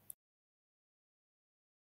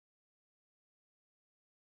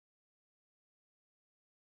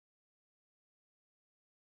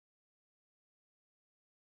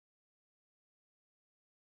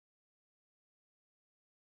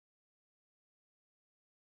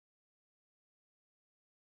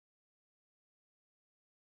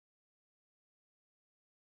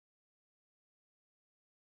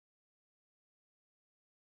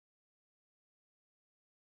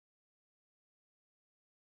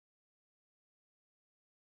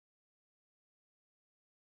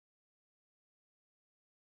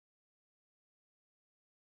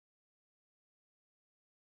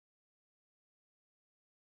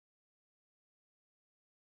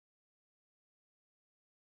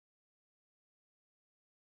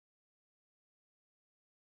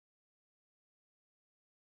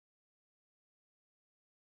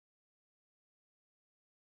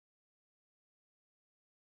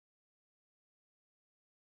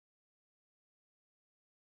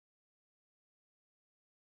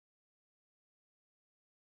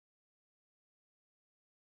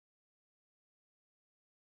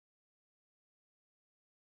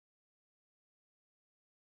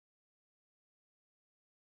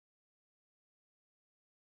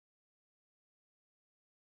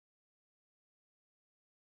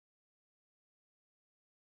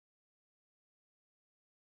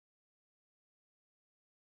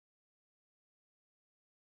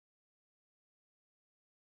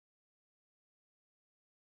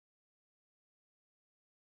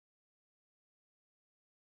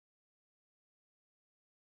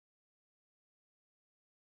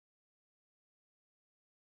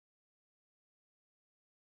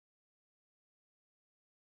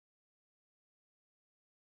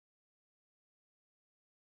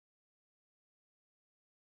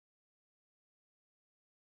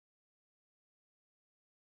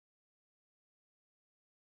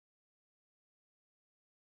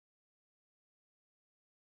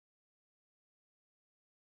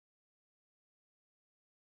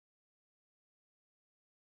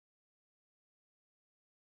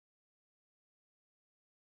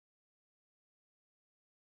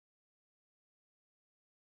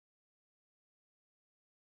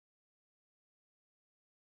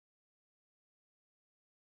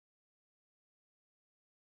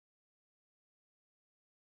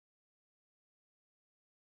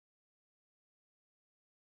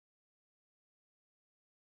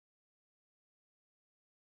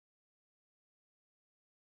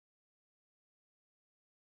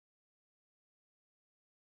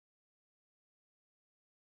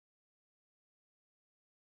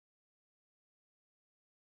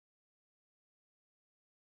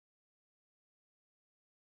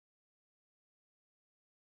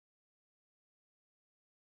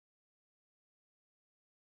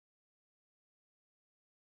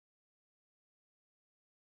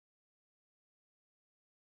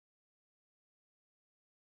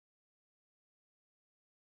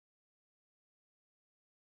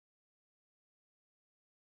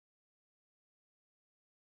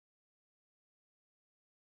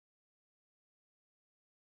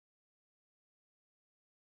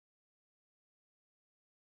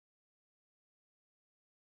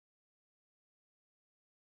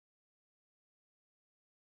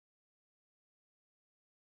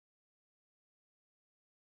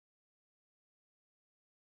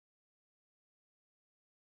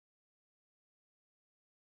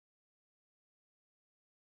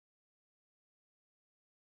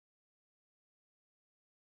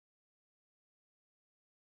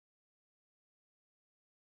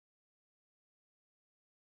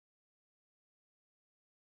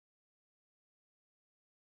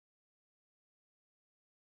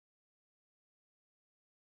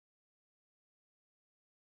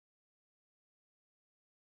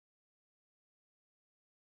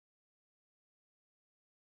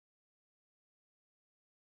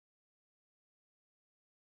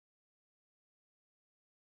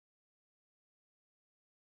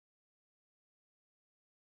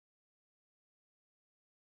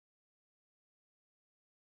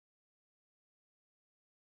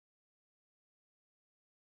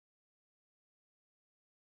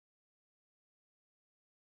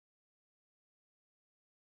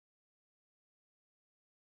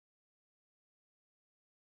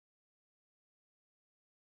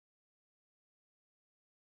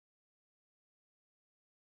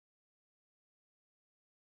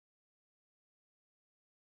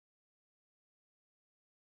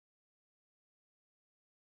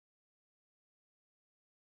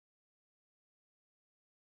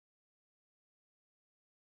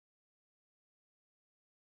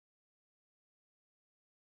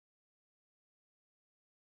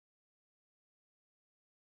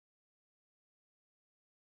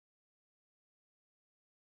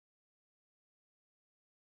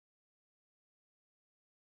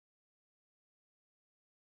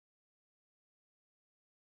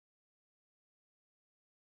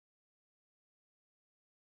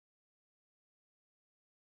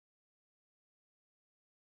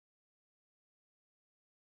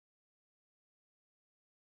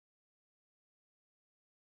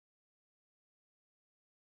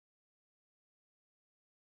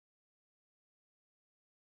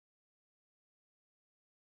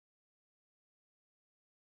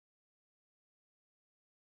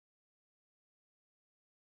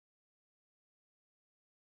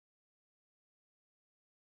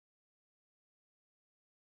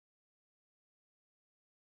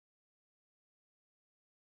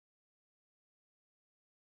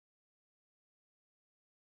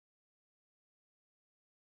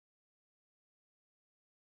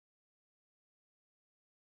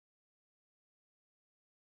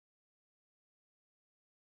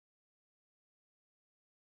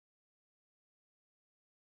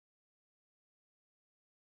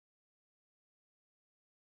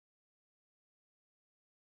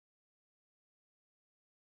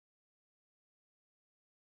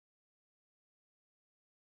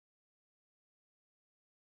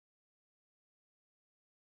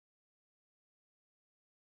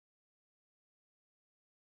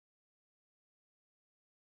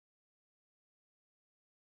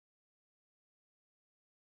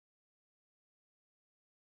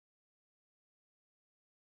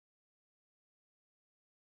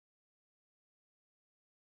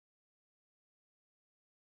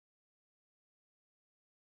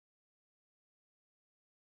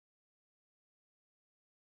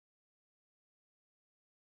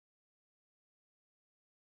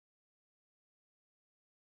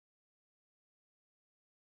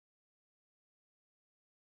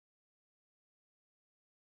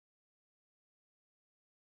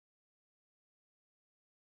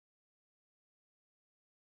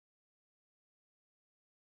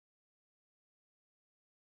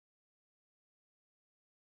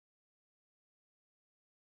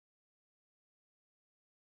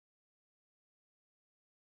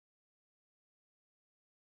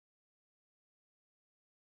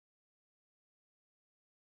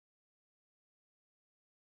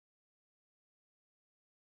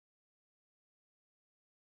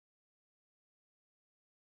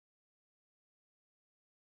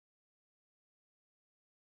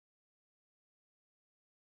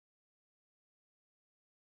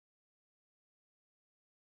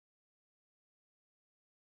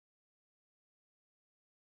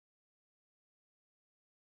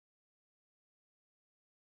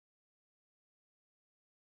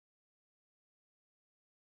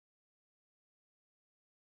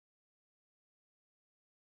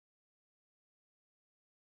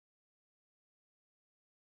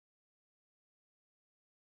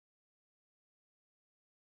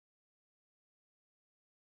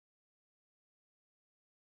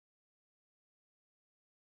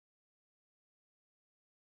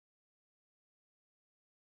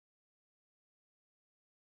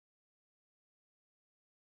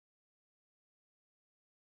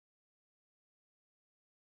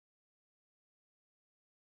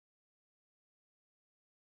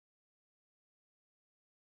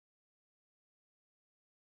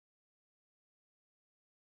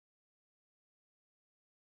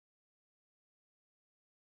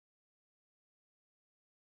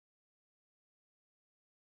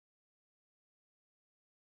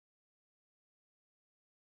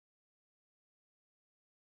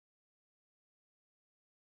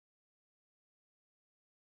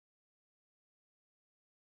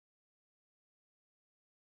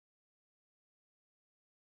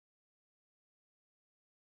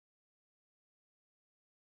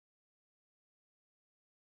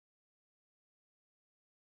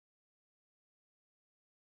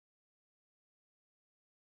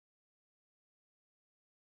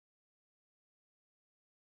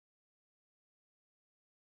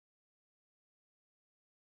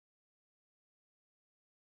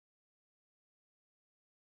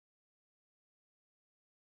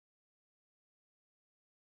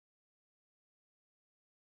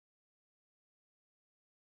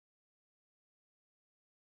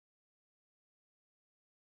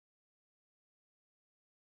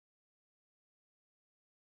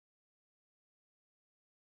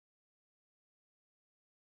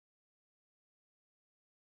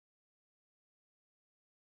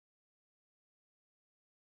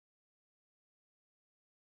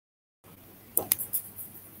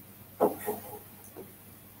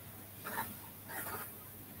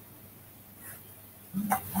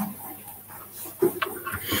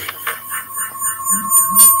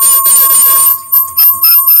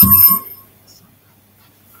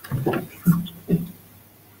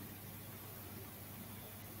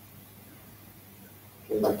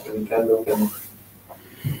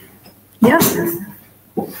 Yes.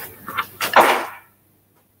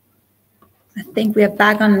 I think we are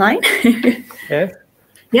back online. Yes.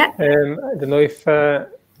 Yeah. I don't know if the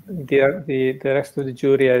rest of the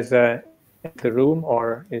jury is in the room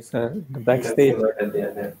or is the backstage.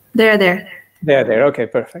 They're there. They're there. Okay,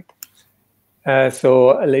 perfect.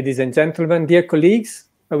 So, ladies and gentlemen, dear colleagues,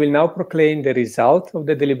 I will now proclaim the result of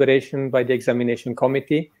the deliberation by the examination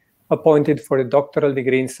committee appointed for a doctoral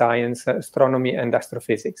degree in science, astronomy, and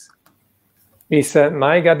astrophysics. Ms.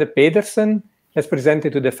 Gade Pedersen has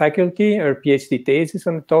presented to the faculty her PhD thesis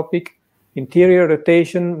on the topic interior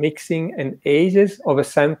rotation, mixing, and ages of a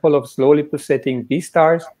sample of slowly pulsating B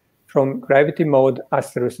stars from gravity mode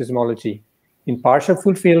asteroseismology, in partial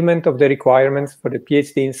fulfillment of the requirements for the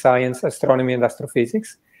PhD in science, astronomy, and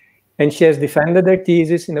astrophysics, and she has defended her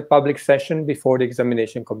thesis in a public session before the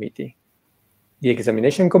examination committee. The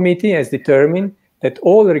examination committee has determined that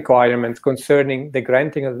all requirements concerning the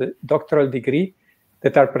granting of the doctoral degree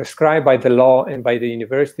that are prescribed by the law and by the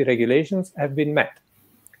university regulations have been met.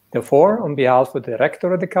 Therefore, on behalf of the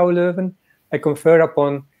rector of the KU Leuven, I confer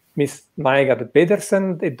upon Ms. Gade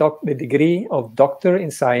Pedersen the degree of Doctor in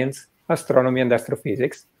Science, Astronomy and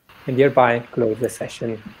Astrophysics, and hereby close the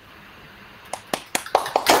session.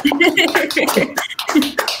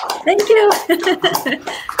 Thank you.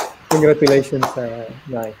 Congratulations,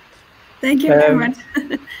 Mai. Thank you very much.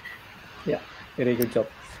 Yeah, very good job.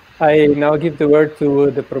 I now give the word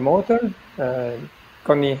to the promoter,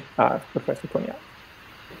 Connie, Professor Connie.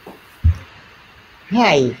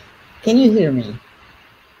 Hi, can you hear me?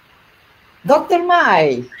 Dr.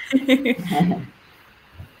 Mai,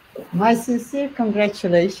 my sincere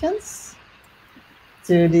congratulations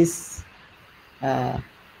to this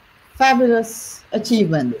fabulous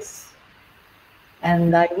achievements.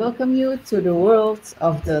 And I welcome you to the world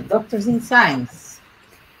of the doctors in science.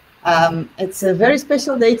 It's a very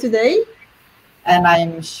special day today, and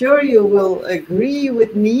I'm sure you will agree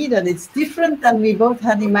with me that it's different than we both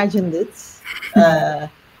had imagined it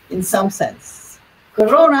in some sense.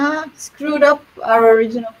 Corona screwed up our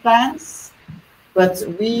original plans, but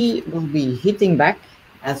we will be hitting back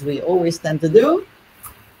as we always tend to do.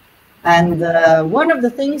 And one of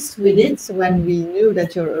the things we did when we knew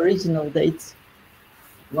that your original date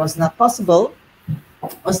was not possible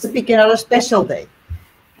was to pick another special day.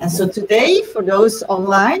 And so today, for those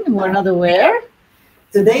online who are not aware,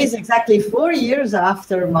 today is exactly 4 years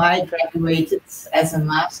after I graduated as a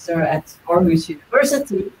master at Aarhus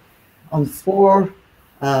University on 4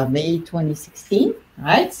 May 2016,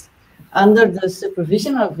 right? Under the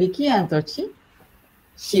supervision of Vicky and Tochi.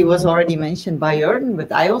 She was already mentioned by Jörn,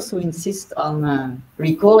 but I also insist on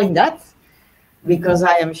recalling that, because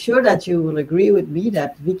I am sure that you will agree with me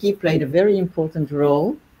that Vicky played a very important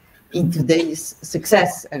role in today's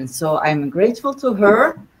success. And so I'm grateful to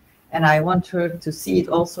her, and I want her to see it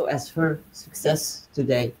also as her success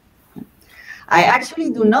today. I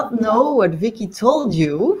actually do not know what Vicky told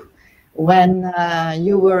you when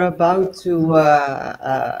you were about to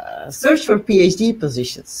search for PhD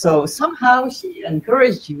positions. So somehow she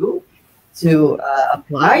encouraged you to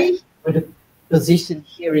apply for the position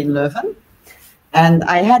here in Leuven. And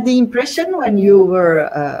I had the impression when you were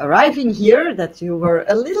arriving here that you were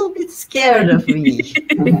a little bit scared of me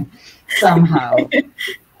somehow.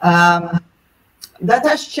 That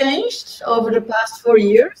has changed over the past 4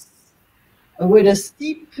 years with a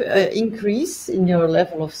steep increase in your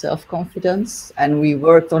level of self-confidence, and we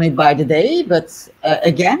worked on it by the day. But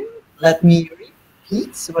again, let me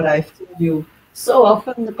repeat what I've told you so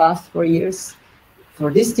often the past 4 years.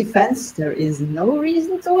 For this defense, there is no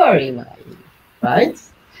reason to worry, right?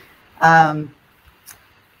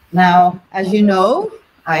 Now, as you know,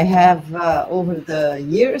 I have over the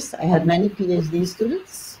years, I had many PhD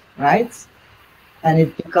students, right? And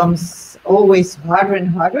it becomes always harder and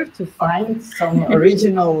harder to find some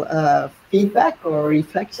original feedback or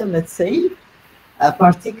reflection, let's say,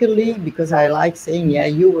 particularly because I like saying, yeah,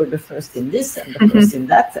 you were the first in this and the first in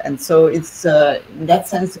that. And so it's, in that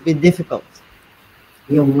sense, a bit difficult,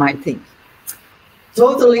 you might think.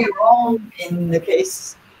 Totally wrong in the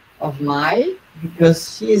case of Mai,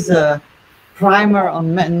 because she's a primer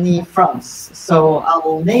on many fronts. So I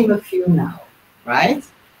will name a few now, right?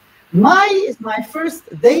 Mai is my first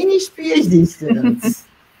Danish PhD student,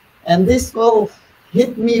 and this will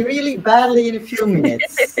hit me really badly in a few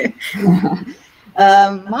minutes.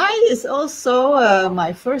 Mai is also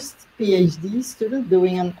my first PhD student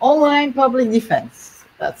doing an online public defense.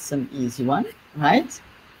 That's an easy one, right?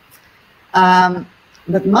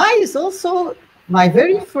 But Mai is also my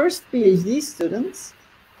very first PhD students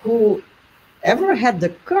who ever had the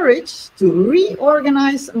courage to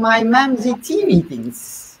reorganize my MAMZT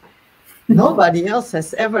meetings. Nobody else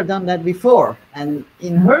has ever done that before. And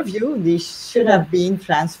in her view, these should have been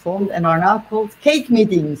transformed and are now called cake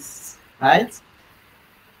meetings, right?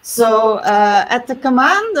 So at the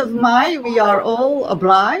command of Mai, we are all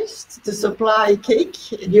obliged to supply cake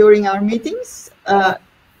during our meetings.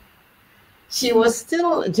 She was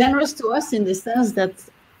still generous to us in the sense that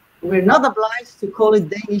we're not obliged to call it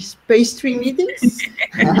Danish pastry meetings,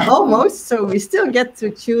 almost. So we still get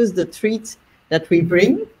to choose the treat that we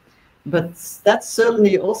bring, but that's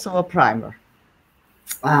certainly also a primer.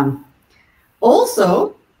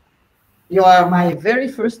 Also, you are my very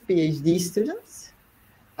first PhD students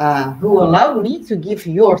who allowed me to give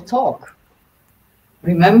your talk.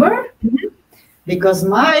 Remember? Because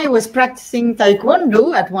Mai was practicing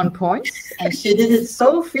Taekwondo at one point, and she did it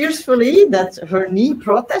so fiercely that her knee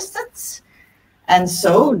protested. And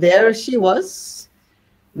so there she was,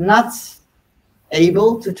 not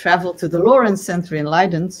able to travel to the Lawrence Center in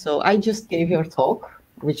Leiden. So I just gave her talk,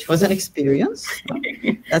 which was an experience.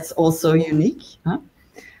 That's also unique. Huh?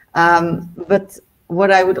 But what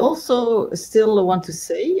I would also still want to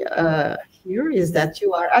say here is that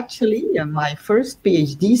you are actually my first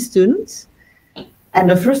PhD student, and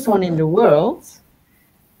the first one in the world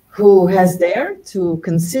who has dared to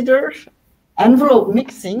consider envelope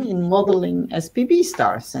mixing in modeling SPB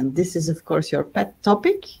stars. And this is, of course, your pet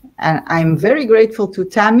topic. And I'm very grateful to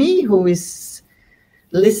Tammy, who is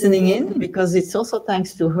listening in, because it's also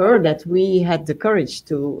thanks to her that we had the courage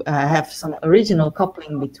to have some original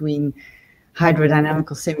coupling between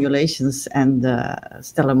hydrodynamical simulations and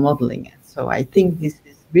stellar modeling. So I think this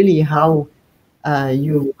is really how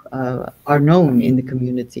you are known in the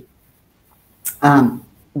community.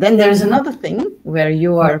 Then there's another thing where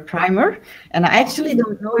you are a primer, and I actually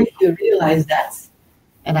don't know if you realize that,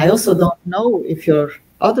 and I also don't know if your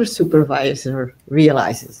other supervisor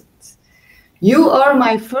realizes it. You are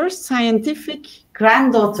my first scientific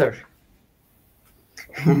granddaughter.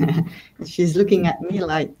 She's looking at me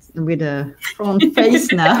like with a front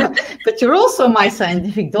face now, but you're also my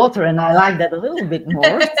scientific daughter, and I like that a little bit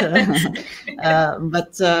more.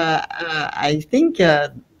 But I think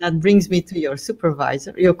that brings me to your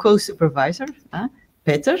supervisor, your co-supervisor,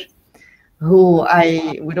 Peter, who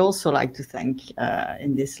I would also like to thank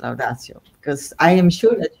in this laudatio, because I am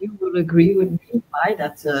sure that you will agree with me, Mai,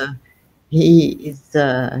 that he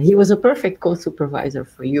was a perfect co-supervisor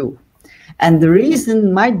for you. And the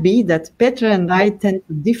reason might be that Petra and I tend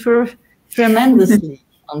to differ tremendously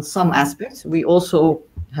on some aspects. We also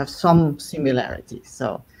have some similarities.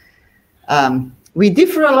 So we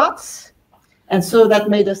differ a lot. And so that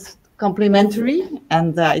made us complementary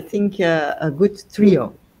and I think a good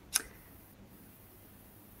trio.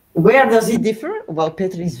 Where does it differ? Well,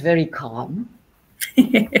 Petra is very calm.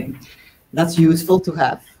 That's useful to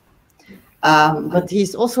have. But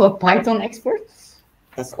he's also a Python expert.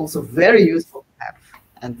 That's also very useful to have.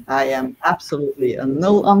 And I am absolutely a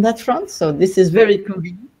null on that front. So this is very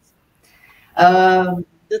convenient.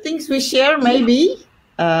 The things we share maybe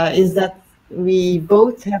is that we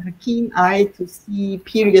both have a keen eye to see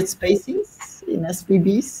period spacings in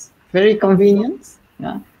SPBs. Very convenient.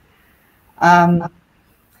 Yeah.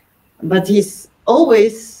 But he's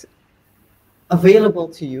always available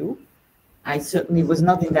to you. I certainly was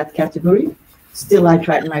not in that category. Still, I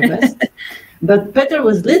tried my best. But Peter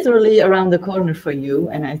was literally around the corner for you,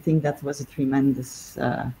 and I think that was a tremendous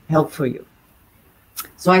help for you.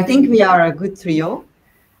 So I think we are a good trio,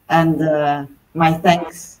 and my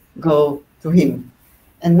thanks go to him.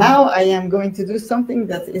 And now I am going to do something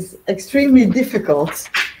that is extremely difficult,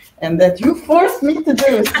 and that you forced me to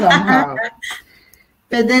do somehow.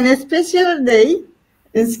 But then a special day,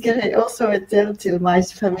 skal jeg også fortelle til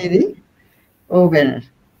Mai's familie og venner.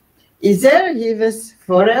 Især gives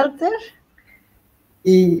foreldre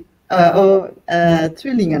og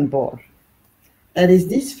tvillingenbor. Er is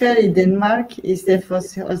this fair in Denmark, is det for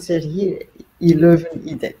oss hier i Leuven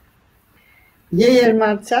i det. Jeg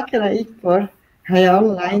maar takker ik for hij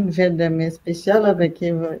online verder med speciale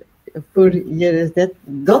bekymmer voor deres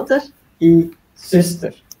dochter i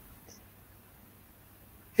søster.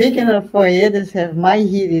 Fikken for jedes have mij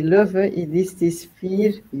hier i Leuven i distis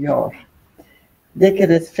 4 jaar. Dekker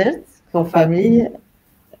het vet voor familie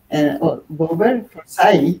en boven voor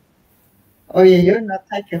zij. Og jeg gjør noe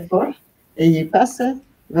takke for. Jeg passer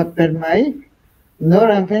var per mij.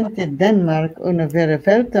 Når han venter Danmark under være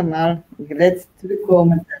veltemal gledt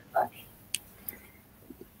terugkomen Danmark.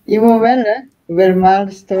 I må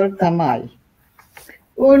være stolt av meg.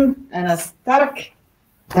 En sterk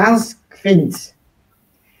dansk Kvint.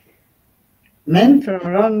 Men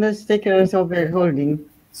veranderen stickers op haar holding,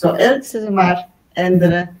 zoals ze maar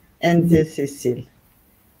änderen en de Cecil.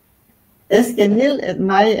 Eskenil et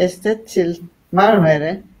mij estet til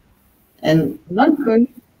marmere en non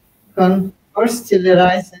kon voorstille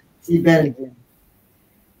reizen til België.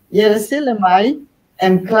 Jere stille mij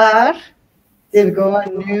en klaar til gå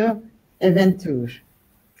een nieuw avontuur.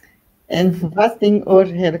 En verwachting oor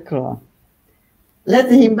her klaar. Let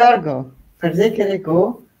de embargo, verzeker ik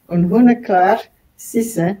ook, en hunne klaar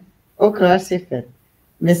sisse, ook klaar siffer.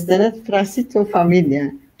 We stellen het frasito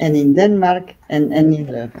familie en in Denemarken en in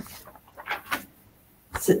Leuven.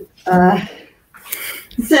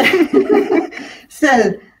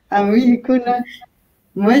 Sel, aan wie kunnen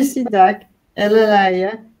mooiste dag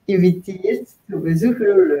allerlei inviteert te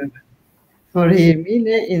bezoeken Leuven. Voor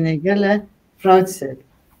Hermine in een gele vrouwtzet.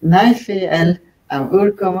 Na VL aan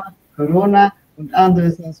oorkomen, corona en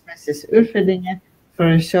andere transmissies oefeningen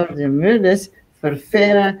voor de moeders voor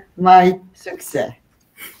verre mij succes.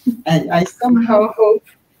 And I somehow hope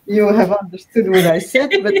you have understood what I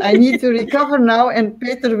said, but I need to recover now and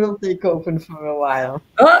Peter will take over for a while.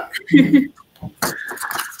 Oh.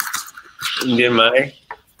 Dear Mai,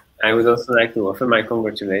 I would also like to offer my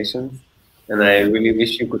congratulations, and I really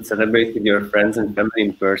wish you could celebrate with your friends and family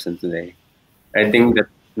in person today. I think that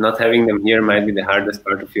not having them here might be the hardest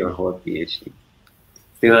part of your whole PhD.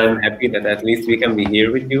 Still, I'm happy that at least we can be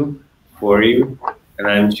here with you, for you, and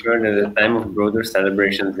I'm sure that the time of broader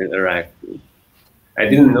celebrations will arrive too. I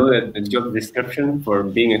didn't know that the job description for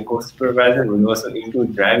being a co-supervisor would also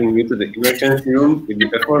include driving you to the emergency room with the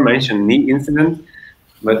before-mentioned knee incident,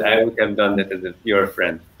 but I would have done that as your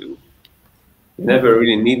friend too. You never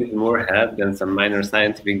really needed more help than some minor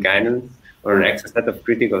scientific guidance or an extra set of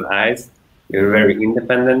critical eyes. You're very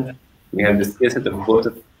independent. You have the skill set of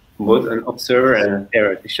both an observer and a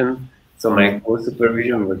theoretician, so my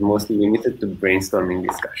co-supervision was mostly limited to brainstorming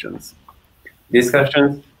discussions.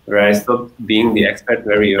 Discussions where I stopped being the expert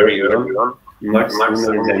very early on, much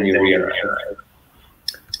sooner than you realized.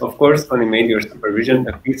 Of course, Connie made your supervision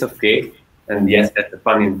a piece of cake, and yes, that's a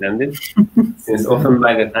pun intended, since often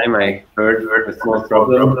by the time I heard a small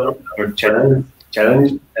problem or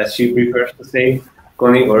challenge, as she prefers to say,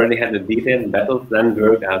 Connie already had a detailed battle plan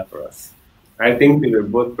worked out for us. I think we were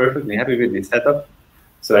both perfectly happy with this setup,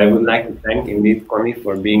 so I would like to thank indeed Connie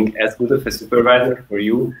for being as good of a supervisor for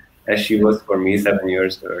you as she was for me 7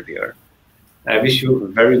 years earlier. I wish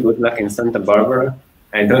you very good luck in Santa Barbara.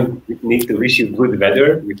 I don't need to wish you good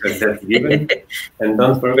weather because that's given. And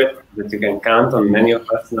don't forget that you can count on many of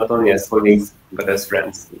us, not only as colleagues, but as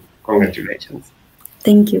friends. Congratulations.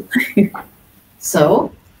 Thank you.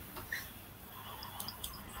 So,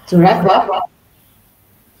 to wrap up,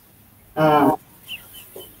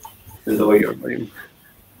 Lower your volume.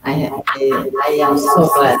 I am so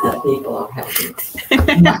glad that people are happy.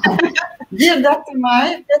 Dear Dr.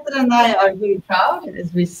 Mai, Peter and I are very proud,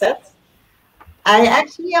 as we said. I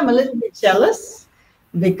actually am a little bit jealous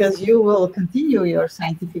because you will continue your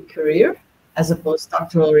scientific career as a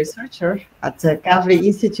postdoctoral researcher at the Kavli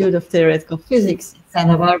Institute of Theoretical Physics in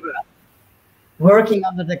Santa Barbara, working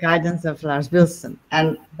under the guidance of Lars Bilson.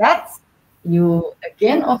 And that you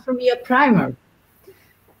again offer me a primer.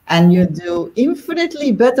 And you do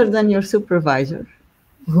infinitely better than your supervisor,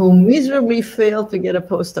 who miserably failed to get a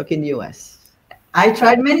postdoc in the US. I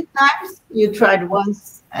tried many times, you tried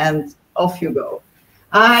once, and off you go.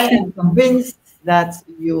 I am convinced that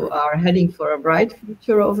you are heading for a bright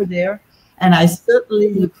future over there, and I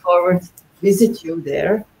certainly look forward to visit you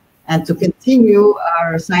there and to continue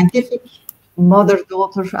our scientific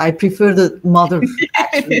mother-daughter, I prefer the mother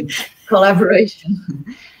collaboration.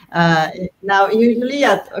 Now, usually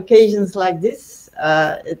at occasions like this,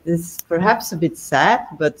 it is perhaps a bit sad,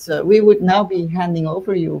 but we would now be handing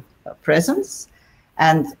over you presents.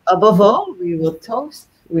 And above all, we will toast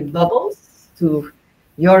with bubbles to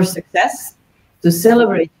your success, to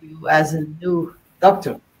celebrate you as a new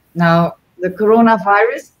doctor. Now, the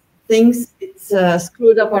coronavirus thinks it's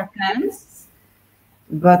screwed up our plans,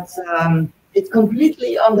 but it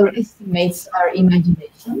completely underestimates our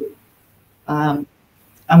imagination.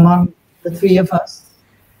 Among the three of us,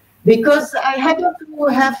 because I happen to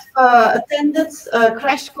have attended a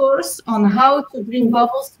crash course on how to bring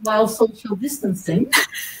bubbles while social distancing.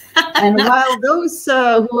 And while those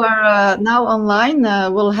who are now online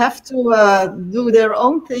will have to do their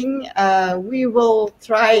own thing, we will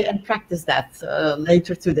try and practice that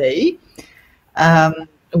later today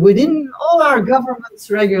within all our government's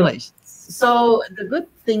regulations. So the good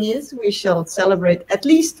thing is we shall celebrate at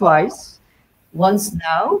least twice. Once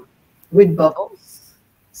now with bubbles,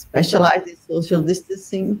 specialized in social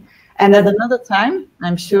distancing, And at another time,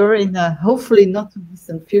 I'm sure in a hopefully not too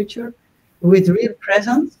distant future, with real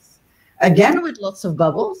presence, again with lots of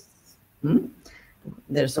bubbles.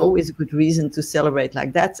 There's always a good reason to celebrate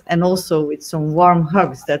like that, and also with some warm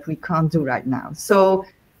hugs that we can't do right now. So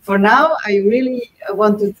for now, I really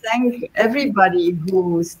want to thank everybody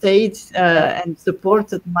who stayed and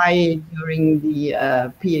supported during the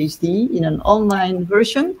PhD in an online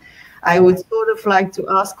version. I would sort of like to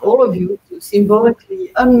ask all of you to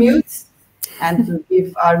symbolically unmute and to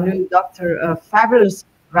give our new doctor a fabulous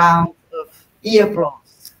round of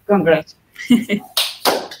applause. Congratulations.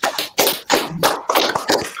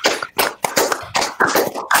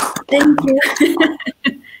 Thank you.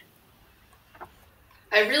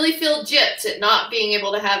 I really feel gypped at not being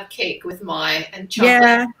able to have cake with Mai and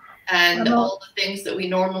chocolate and all the things that we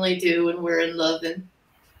normally do when we're in Leuven.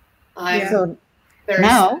 So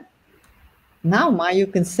now, Mai, you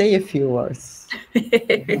can say a few words.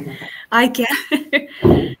 I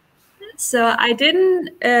can. So I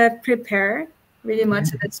didn't prepare really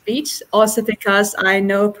much of that speech, also because I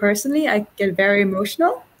know personally I get very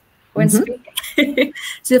emotional when speaking.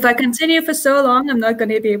 So if I continue for so long, I'm not going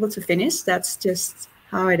to be able to finish. That's just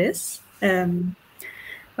how it is.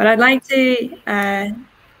 But I'd like to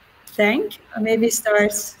thank, or maybe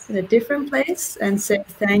start in a different place and say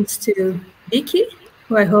thanks to Vicky,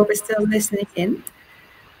 who I hope is still listening in,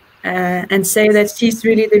 and say that she's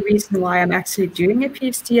really the reason why I'm actually doing a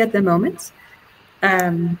PhD at the moment,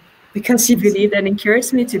 because she believed and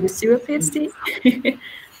encouraged me to pursue a PhD.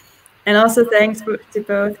 And also thanks to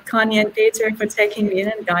both Connie and Peter for taking me in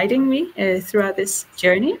and guiding me throughout this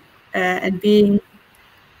journey, and being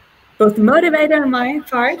both motivated on my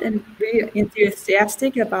part and really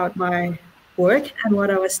enthusiastic about my work and what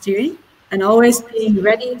I was doing, and always being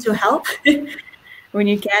ready to help when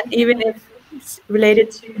you can, even if it's related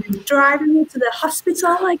to driving me to the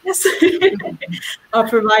hospital, I guess, or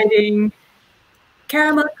providing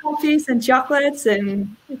caramel coffees and chocolates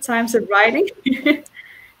and times of writing.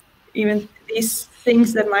 Even these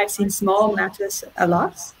things that might seem small matters a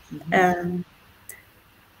lot.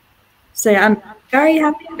 So I'm very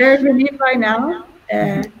happy, very relieved right now.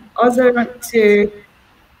 Also want to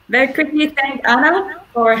very quickly thank Anna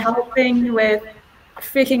for helping with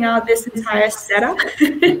figuring out this entire setup,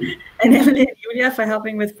 and Emily and Julia for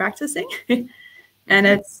helping with practicing.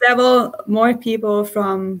 And several more people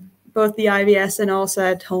from both the IVS and also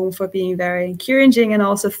at home for being very encouraging and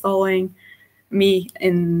also following me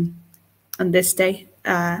on this day.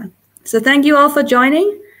 So thank you all for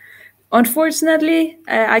joining. Unfortunately,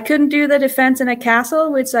 I couldn't do the defense in a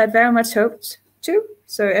castle, which I very much hoped to.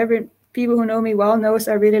 So people who know me well knows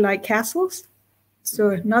I really like castles.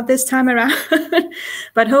 So not this time around,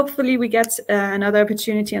 but hopefully we get another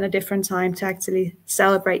opportunity and a different time to actually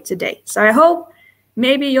celebrate today. So I hope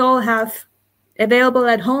maybe you all have available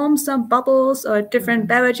at home some bubbles or different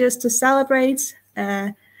beverages to celebrate.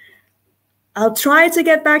 I'll try to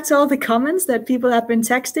get back to all the comments that people have been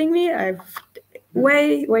texting me. I've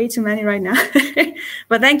way too many right now.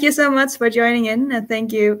 But thank you so much for joining in, and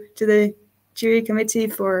thank you to the jury committee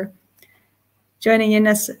for joining in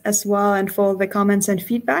as well, and for the comments and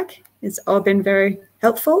feedback. It's all been very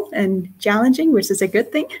helpful and challenging, which is a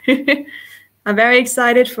good thing. I'm very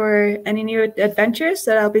excited for any new adventures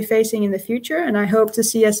that I'll be facing in the future, and I hope to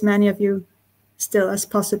see as many of you still as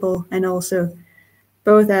possible, and also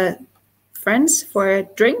both friends for a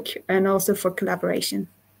drink and also for collaboration.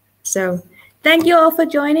 So thank you all for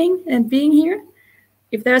joining and being here.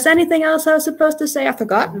 If there's anything else I was supposed to say, I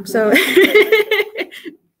forgot. So,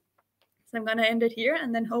 so I'm going to end it here,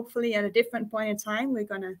 and then hopefully at a different point in time, we're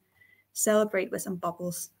going to celebrate with some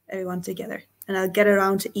bubbles, everyone together. And I'll get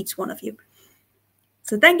around to each one of you.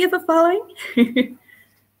 So thank you for following.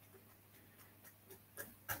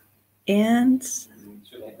 And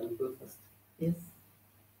Yes.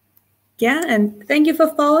 Yeah, and thank you for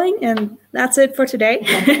following. And that's it for today.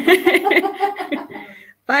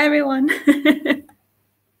 Bye, everyone.